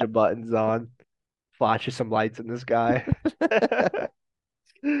a bunch of buttons on, flashes some lights in the sky.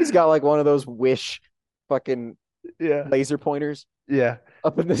 He's got like one of those Wish fucking Yeah. laser pointers Yeah.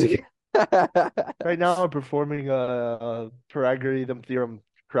 up in the. Right now I'm performing a Paragoridum theorem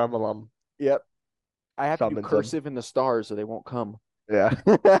tremulum Yep. I have to do summons them. cursive in the stars or they won't come. Yeah.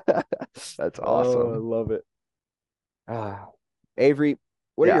 That's Oh, I awesome. love it. Ah. Avery,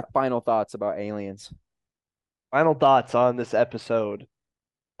 what are Yeah. your final thoughts about aliens? Final thoughts on this episode.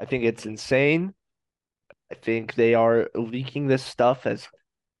 I think it's insane. I think they are leaking this stuff as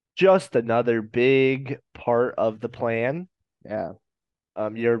just another big part of the plan. Yeah,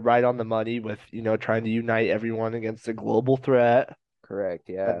 You're right on the money with, trying to unite everyone against a global threat correct.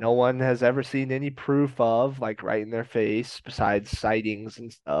 that Yeah, no one has ever seen any proof of, like right in their face, besides sightings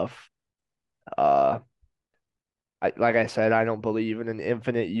and stuff. Uh, like I said, I don't believe in an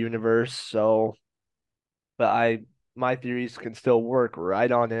infinite universe, so but my theories can still work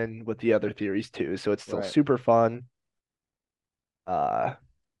right on in with the other theories too, so it's still right. super fun. Uh,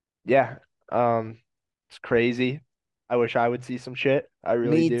 yeah, um, it's crazy. I wish I would see some shit. I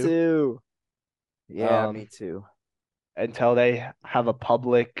really Me do. too. Yeah, me Um, too. until they have a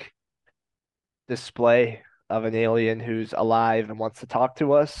public display of an alien who's alive and wants to talk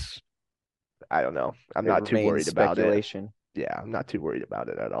to us, I don't know. I'm It not too remains worried about it. speculation. Yeah, I'm not too worried about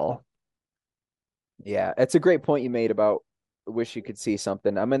it at all. Yeah, it's a great point you made about wish you could see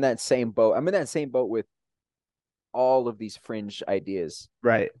something. I'm in that same boat. I'm in that same boat with all of these fringe ideas.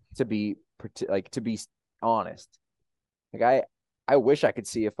 Right. To be to be honest, like I wish I could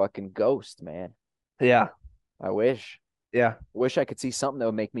see a fucking ghost, man. Yeah. I Yeah. wish I could see something that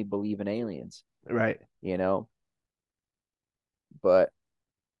would make me believe in aliens. Right. You know, but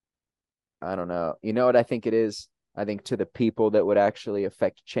I don't know. You know what I think it is? I think to the people that would actually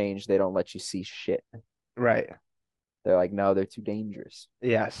affect change, they don't let you see shit. Right. They're like, no, they're too dangerous.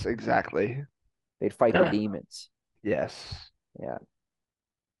 Yes, exactly. They'd fight the demons. Yes. Yeah,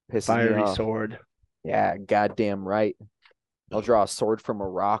 pisses me Fiery off. sword. Yeah, goddamn right. I'll draw a sword from a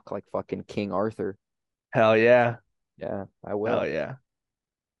rock like fucking King Arthur. Hell yeah. Yeah, I Hell will. yeah.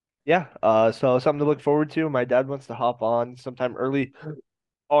 Yeah. So something to look forward to. My dad wants to hop on sometime early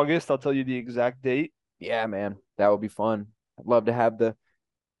August. I'll tell you the exact date. Yeah, man, that would be fun. I'd love to have the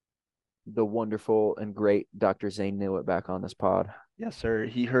wonderful and great Dr. Zane Newitt back on this pod. Yes, sir.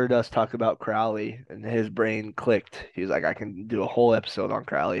 He heard us talk about Crowley and his brain clicked. He was like, I can do a whole episode on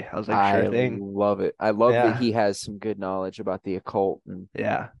Crowley. I was like, sure I thing. love it. I love that Yeah. he has some good knowledge about the occult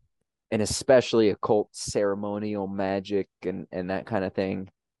Yeah. and especially occult ceremonial magic and that kind of thing.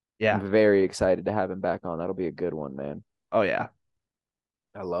 Yeah. I'm very excited to have him back on. That'll be a good one, man. Oh yeah.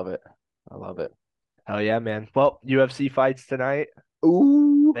 I love it. I love it. Hell yeah, man. Well, UFC fights tonight.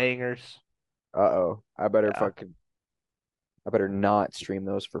 Ooh. Bangers. Uh-oh. Yeah. I better not stream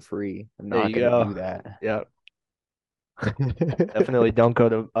those for free. I'm There not you gonna go. do that. Yeah. Definitely don't go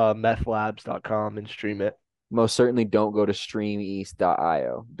to methlabs.com and stream it. Most certainly don't go to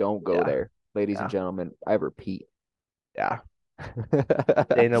streameast.io. Don't go Yeah. there. Ladies and Yeah. gentlemen, I repeat. Yeah.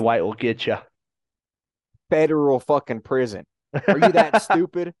 Dana White will get you. Federal fucking prison. Are you that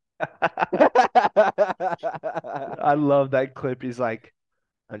stupid? I love that clip. He's like,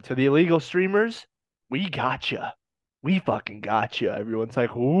 and to the illegal streamers, we gotcha. We fucking gotcha. Everyone's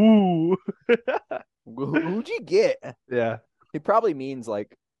like, ooh. Who'd you get? Yeah. He probably means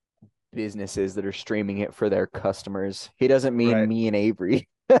like businesses that are streaming it for their customers. He doesn't mean Right. me and Avery.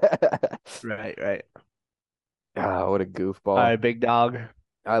 Right. Right. Ah, what a All goofball. right, big dog.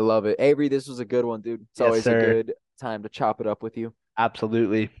 I love it. Avery, this was a good one, dude. It's Yes, always a sir. good time to chop it up with you.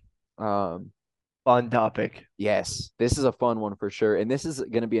 Absolutely. Um, Fun topic. yes, this is a fun one for sure. And this is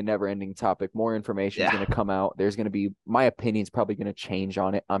going to be a never-ending topic. More information is going Yeah. to come out. There's going to be my opinion's probably going to change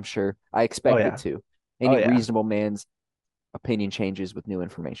on it, I'm sure. I Oh expect it yeah. to. Oh Any yeah. reasonable man's opinion changes with new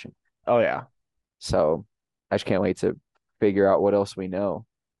information. Oh yeah. So I just can't wait to figure out what else we know.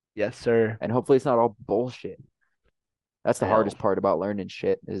 Yes, sir. And hopefully it's not all bullshit. That's the Hell, hardest part about learning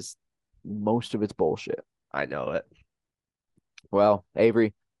shit is most of it's bullshit. I know it. Well,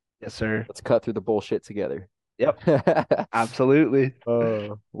 Avery, Yes, sir. let's cut through the bullshit together. Yep. Absolutely.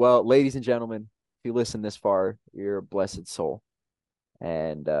 Well, ladies and gentlemen, if you listen this far, you're a blessed soul.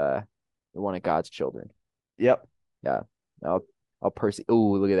 And you're one of God's children. Yep. Yeah. I'll Percy.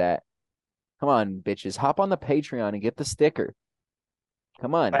 Ooh, look at that. Come on, bitches. Hop on the Patreon and get the sticker.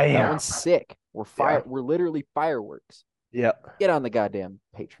 Come on. That Bam. one's sick. Yeah. We're literally fireworks. Yep. Get on the goddamn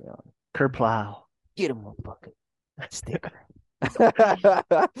Patreon. Kerplow. Get him a fucking sticker. All All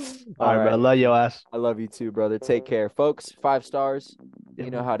right, bro. right. Love your ass. I love you too, brother. Take care. Folks, 5 stars. You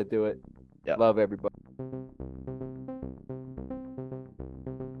Yep. know how to do it. Yep. Love everybody.